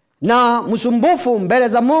na msumbufu mbele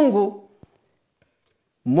za Mungu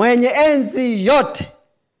mwenye enzi yote,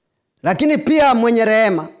 lakini pia mwenye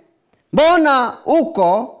rehema. Mbona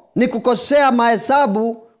uko ni kukosea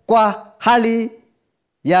mahesabu kwa hali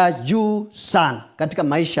ya juu sana katika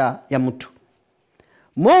maisha ya mtu.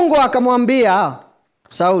 Mungu akamwambia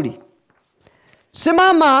Sauli,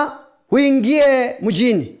 simama uingie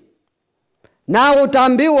mjini, na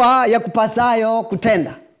utaambiwa ya kupasayo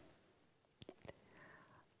kutenda.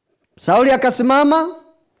 Sauli akasimama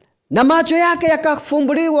na macho yake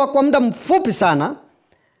yakafumbuliwa kwa muda mfupi sana,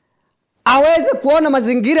 aweze kuona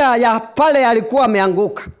mazingira ya pale alikuwa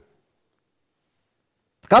ameanguka,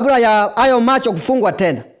 kabla ya hayo macho kufungwa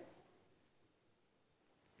tena.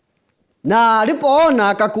 Na alipoona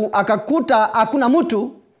akakuta hakuna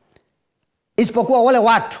mtu isipokuwa wale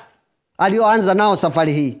watu alioanza nao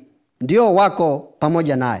safari hii ndio wako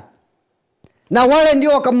pamoja naye. Na wale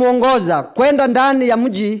ndio wakamuongoza kwenda ndani ya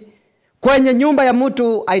mji kwenye nyumba ya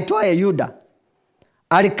mtu aitwaye Yuda.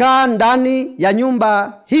 Alikaa ndani ya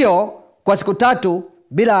nyumba hiyo kwa siku 3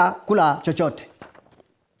 bila kula chochote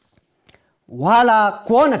wala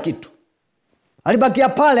kuona kitu. Alibakia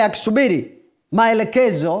pale akisubiri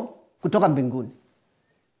maelekezo kutoka mbinguni.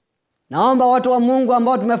 Naomba watu wa Mungu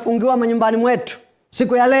ambao tumefungiwa manyumbani mwetu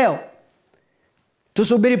siku ya leo,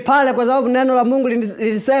 tusubiri pale, kwa sababu neno la Mungu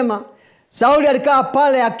lilisema Sauli alikaa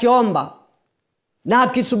pale akiomba na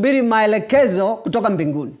akisubiri maelekezo kutoka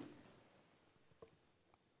mbinguni.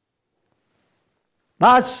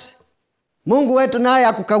 Basi Mungu wetu naye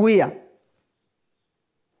akukawia.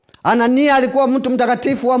 Anania alikuwa mtu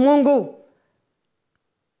mtakatifu wa Mungu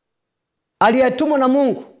aliyetumwa na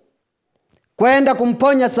Mungu kwenda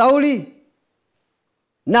kumponya Sauli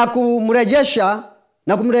na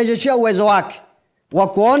kumrejeshea uwezo wake wa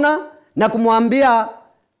kuona na kumwambia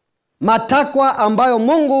matakwa ambayo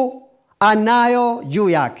Mungu anayo juu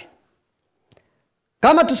yake.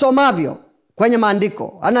 Kama tusomavyo kwenye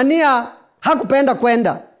maandiko, Anania hakupenda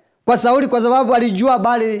kwenda kwa Sauli kwa sababu alijua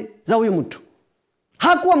habari za huyu mtu.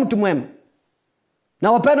 Hakuwa mtu mwema.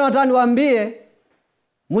 Na wapendwa, nataka niwaambie,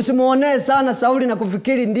 msimuonee sana Sauli na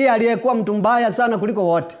kufikiri ndiye aliyekuwa mtu mbaya sana kuliko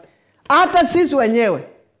wote. Hata sisi wenyewe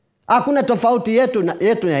hakuna tofauti yetu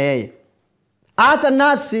na yeye. Hata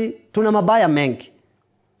nasi tuna mabaya mengi.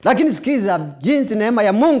 Lakini sikiza jinsi neema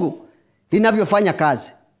ya Mungu inavyofanya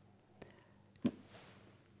kazi.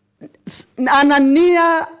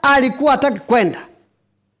 Anania alikuwa hataki kwenda.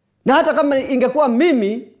 Na hata kama ingekuwa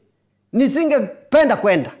mimi nisingependa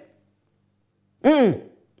kwenda.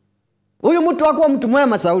 Huyu mtu hakuwa mtu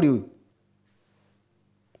mwema Sauli huyu.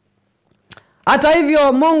 Hata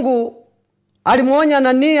hivyo Mungu alimuonya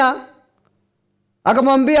Anania,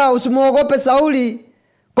 akamwambia usimuogope Sauli,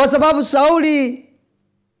 kwa sababu Sauli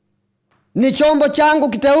ni chombo changu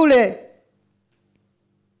kiteule.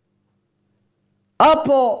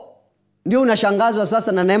 Hapo ndio unashangazwa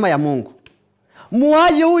sasa na neema ya Mungu.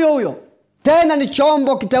 Muaji huyo tena ni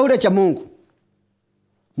chombo kiteule cha Mungu.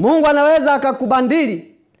 Mungu anaweza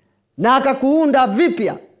akakubandili na akakuunda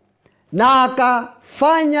vipya na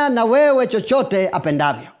akafanya na wewe chochote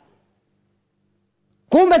apendavyo.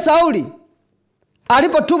 Kumbe Sauli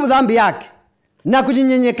alipotubu dhambi yake na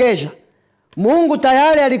kujinyenyekesha, Mungu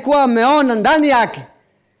tayari alikuwa ameona ndani yake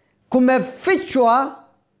kumefichwa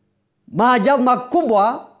maajabu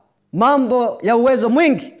makubwa, mambo ya uwezo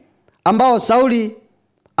mwingi ambao Sauli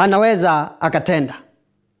anaweza akatenda.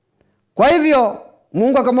 Kwa hivyo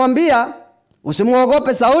Mungu akamwambia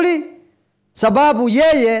usimuogope Sauli, sababu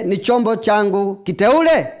yeye ni chombo changu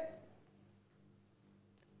kiteule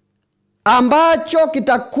ambacho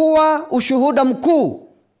kitakuwa ushuhuda mkuu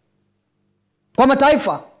kwa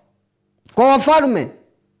mataifa, kwa wafalme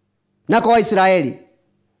na kwa Waisraeli.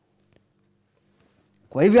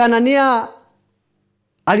 Kwa hivyo Anania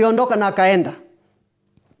aliondoka na akaenda.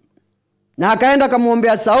 Na akaenda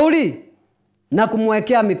kumwombea Sauli na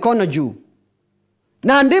kumwekea mikono juu.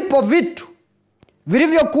 Na ndipo vitu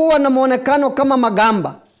vilivyokuwa na muonekano kama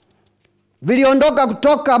magamba viliondoka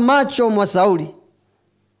kutoka macho mwa Sauli.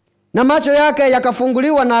 Na macho yake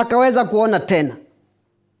yakafunguliwa na akaweza kuona tena.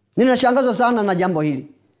 Ninashangazwa sana na jambo hili.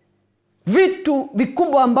 Vitu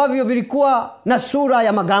vikubwa ambavyo vilikuwa na sura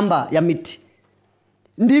ya magamba ya miti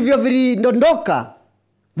ndivyo vilidondoka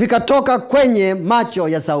vikatoka kwenye macho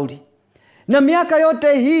ya Sauli. Na miaka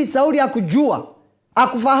yote hii Sauli hakujua,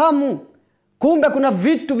 hakufahamu kumbe kuna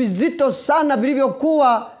vitu vizito sana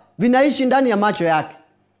vilivyokuwa vinaishi ndani ya macho yake.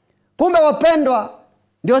 Kumbe wapendwa,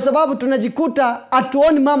 ndio sababu tunajikuta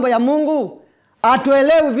hatuoni mambo ya Mungu,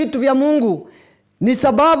 hatuelewi vitu vya Mungu. Ni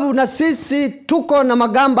sababu na sisi tuko na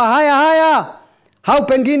magamba haya au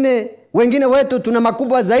pengine wengine wetu tuna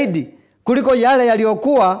makubwa zaidi kuliko yale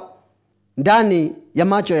yaliyokuwa ndani ya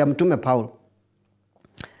macho ya mtume Paulo.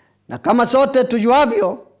 Na kama sote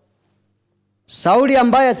tujuavyo, Sauli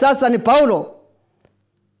ambaye sasa ni Paulo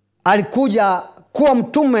alikuja kuwa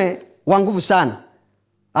mtume wa nguvu sana.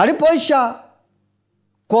 Alipoisha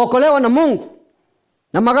kuokolewa na Mungu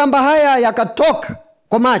na magamba haya yakatoka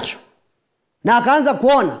kwa macho na akaanza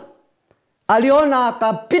kuona, aliona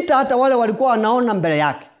akapita hata wale walikuwa wanaona mbele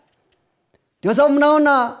yake. Ndio sababu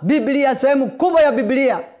mnaona Biblia, sehemu kubwa ya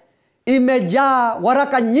Biblia imejaa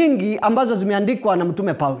waraka nyingi ambazo zimeandikwa na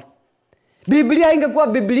mtume Paulo. Biblia ingekuwa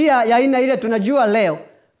Biblia ya aina ile tunajua leo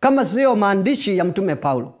kama sio maandishi ya mtume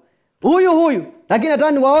Paulo. Huyu lakini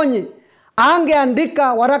nataka niwaonye,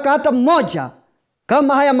 angeandika waraka hata mmoja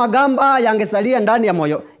kama haya magamba yangesalia ndani ya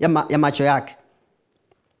moyo ya macho yake.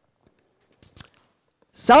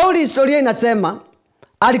 Sauli, historia inasema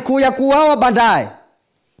alikuja kuuawa baadaye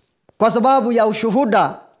kwa sababu ya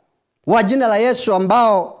ushuhuda wa jina la Yesu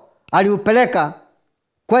ambao aliupeleka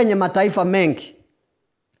kwenye mataifa mengi,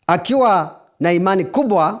 akiwa na imani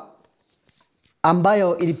kubwa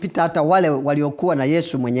ambayo ilipita hata wale waliokuwa na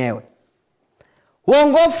Yesu mwenyewe.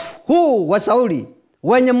 Uongofu huu wa Sauli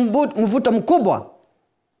wenye mvuto mkubwa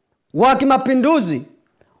wa kimapinduzi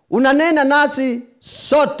unanena nasi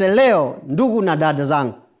sote leo, ndugu na dada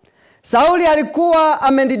zangu. Sauli alikuwa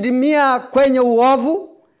amedidimia kwenye uovu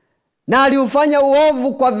na aliufanya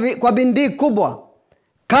uovu kwa bidii kubwa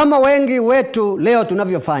kama wengi wetu leo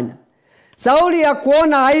tunavyofanya. Sauli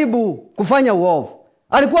hakuona aibu kufanya uovu.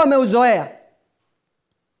 Alikuwa ameuzoea.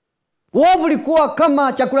 Uovu ulikuwa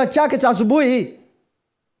kama chakula chake cha asubuhi.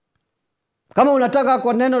 Kama unataka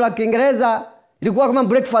kwa neno la Kiingereza, ilikuwa kama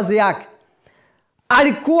breakfast yake.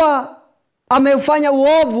 Alikuwa ameufanya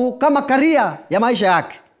uovu kama karia ya maisha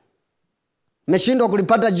yake. Meshindwa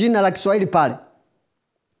kulipata jina la Kiswahili pale.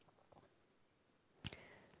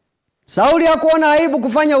 Sauli hakuona aibu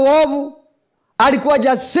kufanya uovu. Alikuwa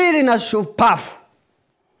jasiri na shupavu.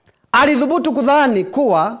 Alithubutu kudhani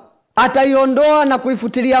kuwa ataiondoa na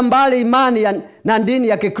kuifutilia mbali imani na dini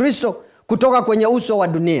ya Kikristo kutoka kwenye uso wa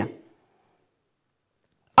dunia.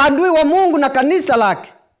 Adui wa Mungu na kanisa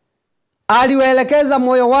lake aliuelekeza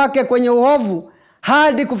moyo wake kwenye uovu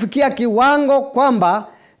hadi kufikia kiwango kwamba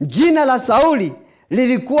jina la Sauli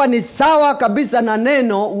lilikuwa ni sawa kabisa na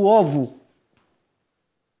neno uovu.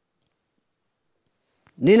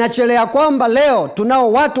 Ninachelea kwamba leo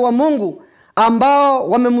tunao watu wa Mungu ambao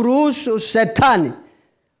wamemruhusu Shetani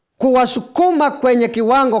kuwasukuma kwenye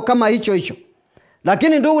kiwango kama hicho.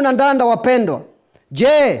 Lakini ndugu na dada wapendwa,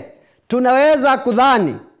 je, tunaweza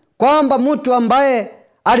kudhani kwamba mtu ambaye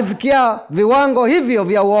alifikia viwango hivyo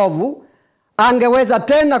vya uovu angeweza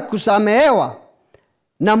tena kusamehewa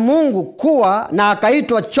na Mungu kuwa na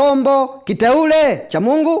akaitwa chombo kiteule cha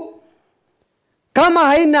Mungu? Kama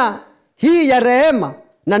haina hii ya rehema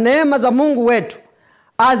na neema za Mungu wetu,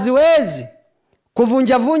 haziwezi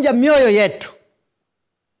kuvunja mioyo yetu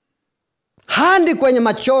hadi kwenye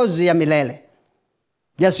machozi ya milele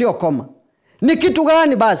yasiyokoma. Ni kitu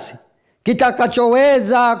gani basi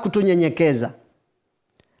kitakachoweza kutunyenyekeza?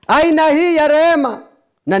 Aina hii ya rehema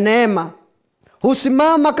na neema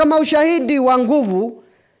husimama kama ushahidi wa nguvu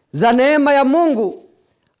za neema ya Mungu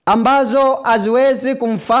ambazo haziwezi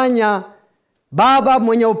kumfanya Baba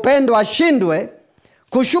mwenye upendo ashindwe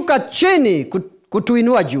kushuka chini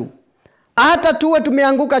kutuinua juu. Hata tuwe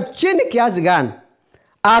tumeanguka chini kiasi gani,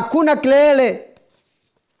 hakuna kilele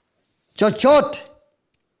chochote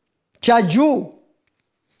cha juu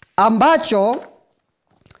ambacho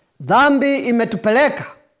dhambi imetupeleka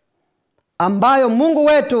ambayo Mungu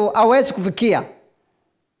wetu hawezi kufikia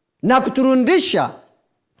na kuturudisha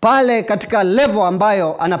pale katika level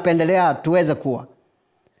ambayo anapendelea tuweze kuwa.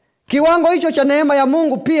 Kiwango hicho cha neema ya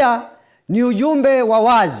Mungu pia ni ujumbe wa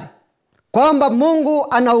wazi kwamba Mungu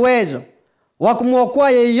ana uwezo wa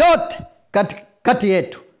kumwokoa yeyote kati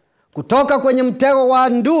yetu kutoka kwenye mtego wa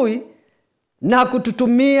adui na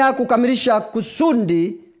kututumia kukamilisha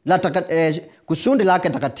kusudi lake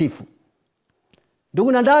takatifu.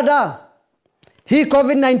 Ndugu na dada, hii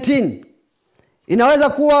COVID-19 inaweza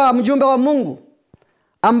kuwa mjumbe wa Mungu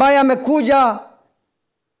ambaye amekuja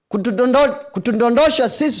kutudondosha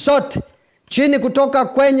sisi sote chini kutoka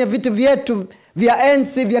kwenye viti vyetu vya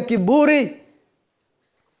enzi vya kiburi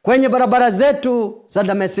kwenye barabara zetu za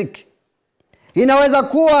Damasiki. Inaweza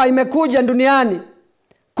kuwa imekuja duniani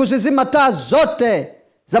kusizima taa zote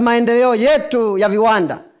za maendeleo yetu ya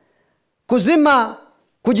viwanda, kuzima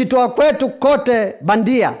kujitoa kwetu kote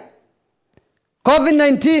bandia.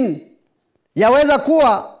 COVID-19 yaweza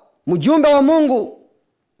kuwa mjumbe wa Mungu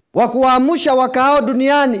wa kuamsha wakao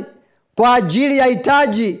duniani kwa ajili ya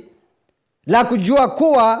hitaji la kujua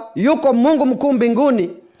kuwa yuko Mungu mkuu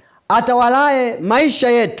mbinguni atawalaye maisha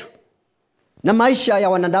yetu na maisha ya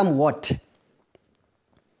wanadamu wote.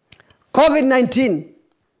 COVID-19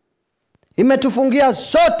 imetufungia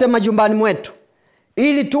sote majumbani mwetu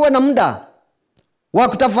ili tuwe na muda wa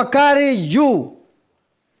kutafakari juu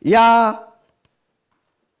ya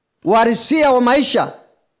uhalisia wa maisha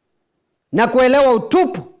na kuelewa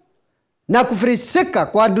utupu na kufirisika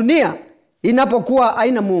kwa dunia inapokuwa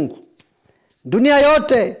haina Mungu. Dunia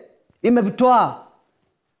yote imebutwaa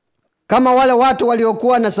kama wale watu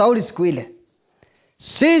waliokuwa na Sauli siku ile.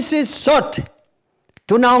 Sisi sote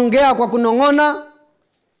tunaongea kwa kunong'ona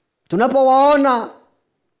tunapowaona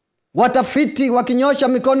watafiti wakinyosha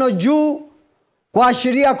mikono juu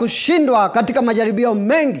kuashiria kushindwa katika majaribio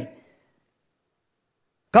mengi,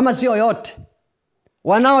 kama sio yote,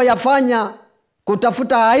 wanaoyafanya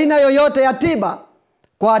kutafuta aina yoyote ya tiba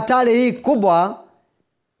kwa hatari hii kubwa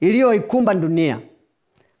iliyoikumba dunia.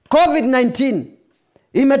 COVID-19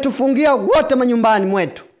 imetufungia wote manyumbani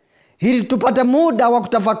mwetu ili tupate muda wa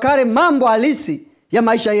kutafakari mambo halisi ya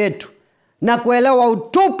maisha yetu na kuelewa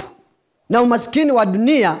utupu na umaskini wa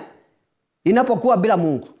dunia inapokuwa bila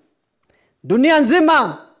Mungu. Dunia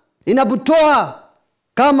nzima inabutwaa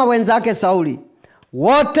kama wenzake Sauli.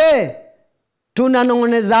 Wote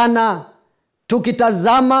tunanong'onezana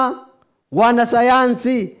tukitazama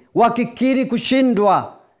wanasayansi wakikiri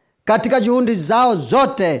kushindwa katika juhudi zao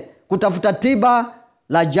zote kutafuta tiba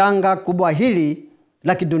la janga kubwa hili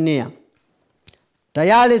la kidunia.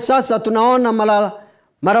 Tayari sasa tunaona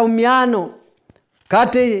maraumiano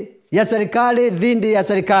kati ya serikali dhidi ya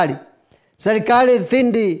serikali. Serikali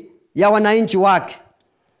dhidi ya wananchi wake.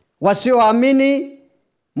 Wasioamini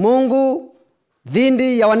Mungu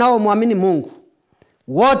dhidi ya wanaomwamini Mungu.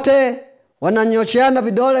 Wote wananyosheana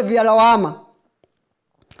vidole vya lawama.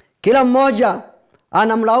 Kila mmoja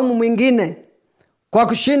anamlaumu mwingine kwa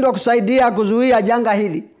kushindwa kusaidia kuzuia janga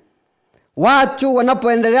hili. Watu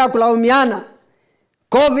wanapoendelea kulaumiana,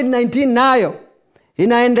 COVID-19 nayo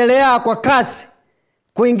inaendelea kwa kasi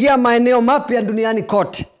kuingia maeneo mapya duniani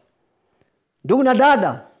kote. Ndugu na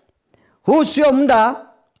dada, huu sio muda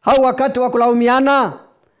au wakati wa kulaumiana.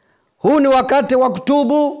 Huu ni wakati wa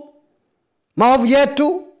kutubu maovu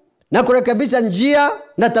yetu na kurekebisha njia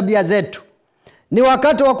na tabia zetu. Ni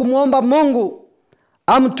wakati wa kumuomba Mungu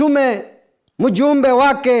amtume mjumbe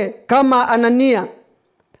wake kama Anania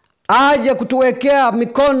aje kutuwekea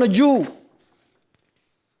mikono juu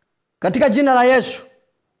katika jina la Yesu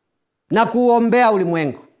na kuombea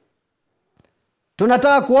ulimwengu.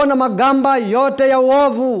 Tunataka kuona magamba yote ya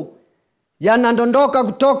uovu yanadondoka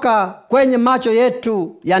kutoka kwenye macho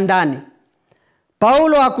yetu ya ndani.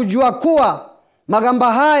 Paulo hakujua kuwa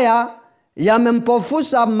magamba haya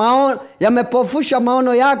yamepofusha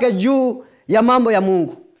maono yake juu ya mambo ya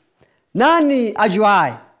Mungu. Nani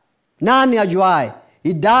ajuaye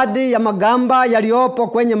idadi ya magamba yaliopo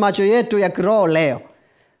kwenye macho yetu ya kiroho leo?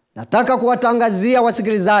 Nataka kuwatangazia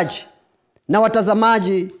wasikilizaji na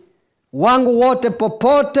watazamaji wangu wote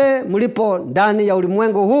popote mlipo ndani ya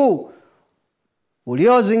ulimwengu huu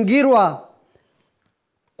uliozingirwa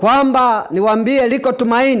kwamba niwaambie liko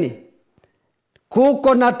tumaini.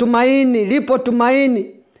 Kuko na tumaini, lipo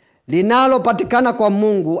tumaini linalopatikana kwa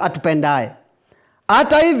Mungu atupendaye.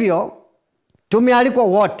 Hata hivyo, tumealikwa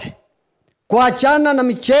wote kuachana na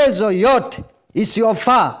michezo yote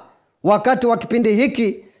isiyofaa wakati wa kipindi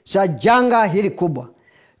hiki cha janga hili kubwa.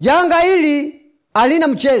 Janga hili halina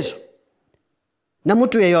mchezo na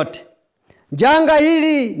mtu yeyote. Janga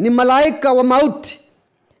hili ni malaika wa mauti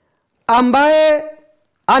ambaye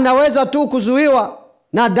anaweza tu kuzuiwa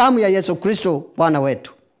na damu ya Yesu Kristo Bwana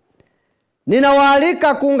wetu.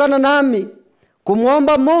 Ninawaalika kuungana nami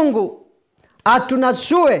kumuomba Mungu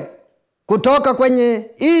atunasue kutoka kwenye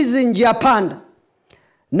hizi njia panda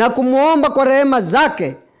na kumuomba kwa rehema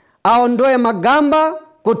zake aondoe magamba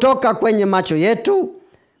kutoka kwenye macho yetu,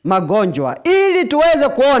 magonjwa, ili tuweze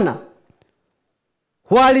kuona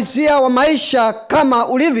uhalisia wa maisha kama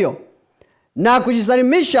ulivyo na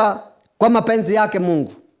kujisalimisha kwa mapenzi yake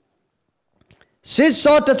Mungu. Sisi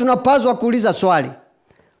sote tunapaswa kuuliza swali: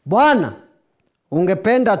 Bwana,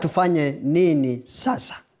 ungependa tufanye nini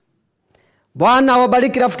sasa? Bwana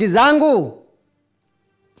wabariki rafiki zangu.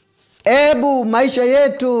 Ebu maisha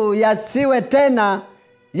yetu yasiwe tena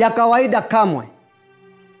ya kawaida kamwe.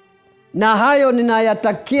 Na hayo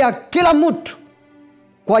ninayatakia kila mtu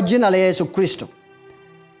kwa jina la Yesu Kristo.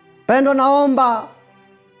 Pendo, naomba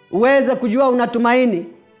uweze kujua unatumaini,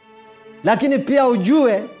 lakini pia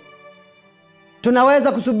ujue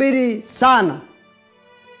tunaweza kusubiri sana,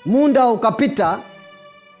 muda ukapita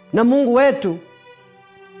na Mungu wetu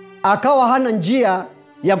akawa hana njia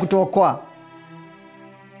ya kutuokoa.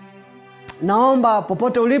 Naomba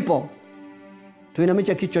popote ulipo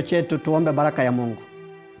tuinamishe kichwa chetu, tuombe baraka ya Mungu.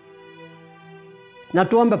 Na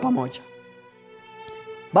tuombe pamoja.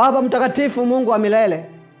 Baba mtakatifu, Mungu wa milele,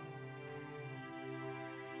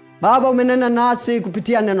 Baba, umenena nasi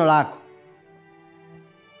kupitia neno lako.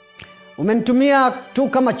 Umenitumia tu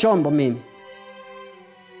kama chombo mimi.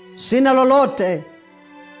 Sina lolote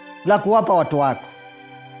la kuwapa watu wako,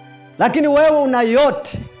 lakini wewe una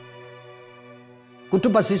yote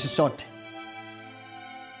kutupa sisi sote.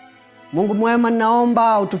 Mungu mwema,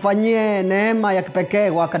 naomba utufanyie neema ya kipekee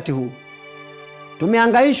wakati huu.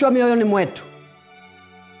 Tumehangaishwa mioyoni mwetu.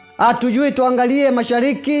 Hatujui tuangalie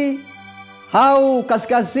mashariki au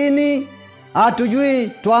kaskazini, hatujui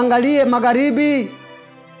tuangalie magharibi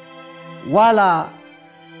wala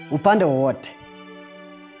upande wowote.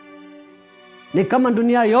 Ni kama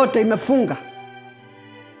dunia yote imefunga.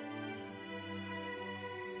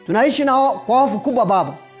 Tunaishi kwa hofu kubwa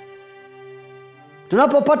Baba.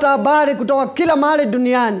 Tunapopata habari kutoka kila mahali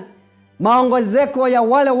duniani, maongezeko ya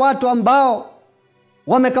wale watu ambao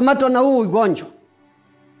wamekamatwa na huu ugonjwa.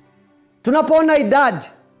 Tunapoona idadi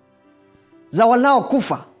za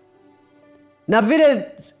wanaokufa na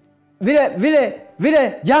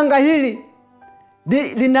vile janga hili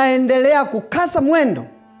linaendelea kukasa mwendo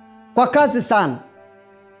kwa kasi sana.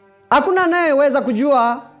 Hakuna anayeweza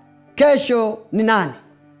kujua kesho ni nani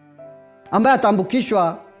ambaye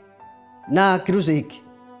ataambukishwa na kirusi hiki.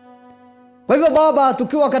 Kwa hivyo Baba,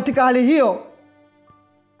 tukiwa katika hali hiyo,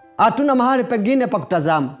 hatuna mahali pengine pa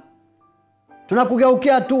kutazama.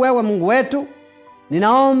 Tunakugeukia tu wewe Mungu wetu.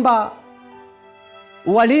 Ninaomba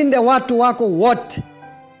uwalinde watu wako wote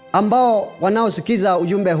ambao wanaosikiza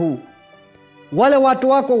ujumbe huu. Wale watu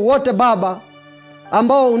wako wote Baba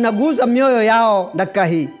ambao unaguza mioyo yao dakika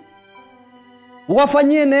hii.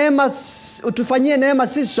 Utufanyie neema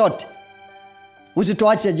sisi sote.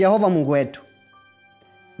 Usituache Jehova Mungu wetu.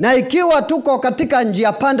 Na ikiwa tuko katika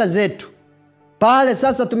njia panda zetu, pale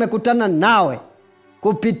sasa tumekutana nawe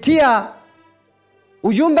kupitia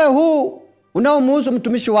ujumbe huu unaomhusu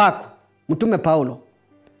mtumishi wako Mtume Paulo.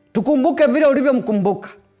 Tukumbuke vile ulivyomkumbuka.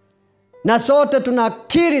 Na sote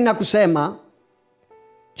tunakiri na kusema,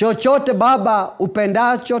 chochote Baba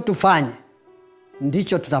upendacho tufanye,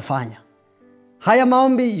 ndicho tutafanya. Haya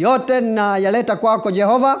maombi yote na yaleta kwako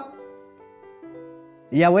Jehova,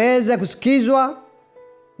 yaweze kusikizwa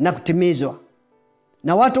na kutimizwa.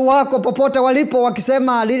 Na watu wako popote walipo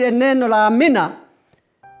wakisema lile neno la amina,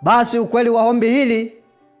 basi ukweli wa ombi hili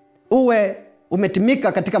uwe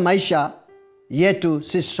umetimika katika maisha yetu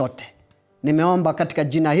sisi sote. Nimeomba katika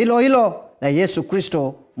jina hilo hilo la Yesu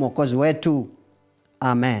Kristo Mwokozi wetu.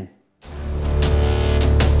 Amen.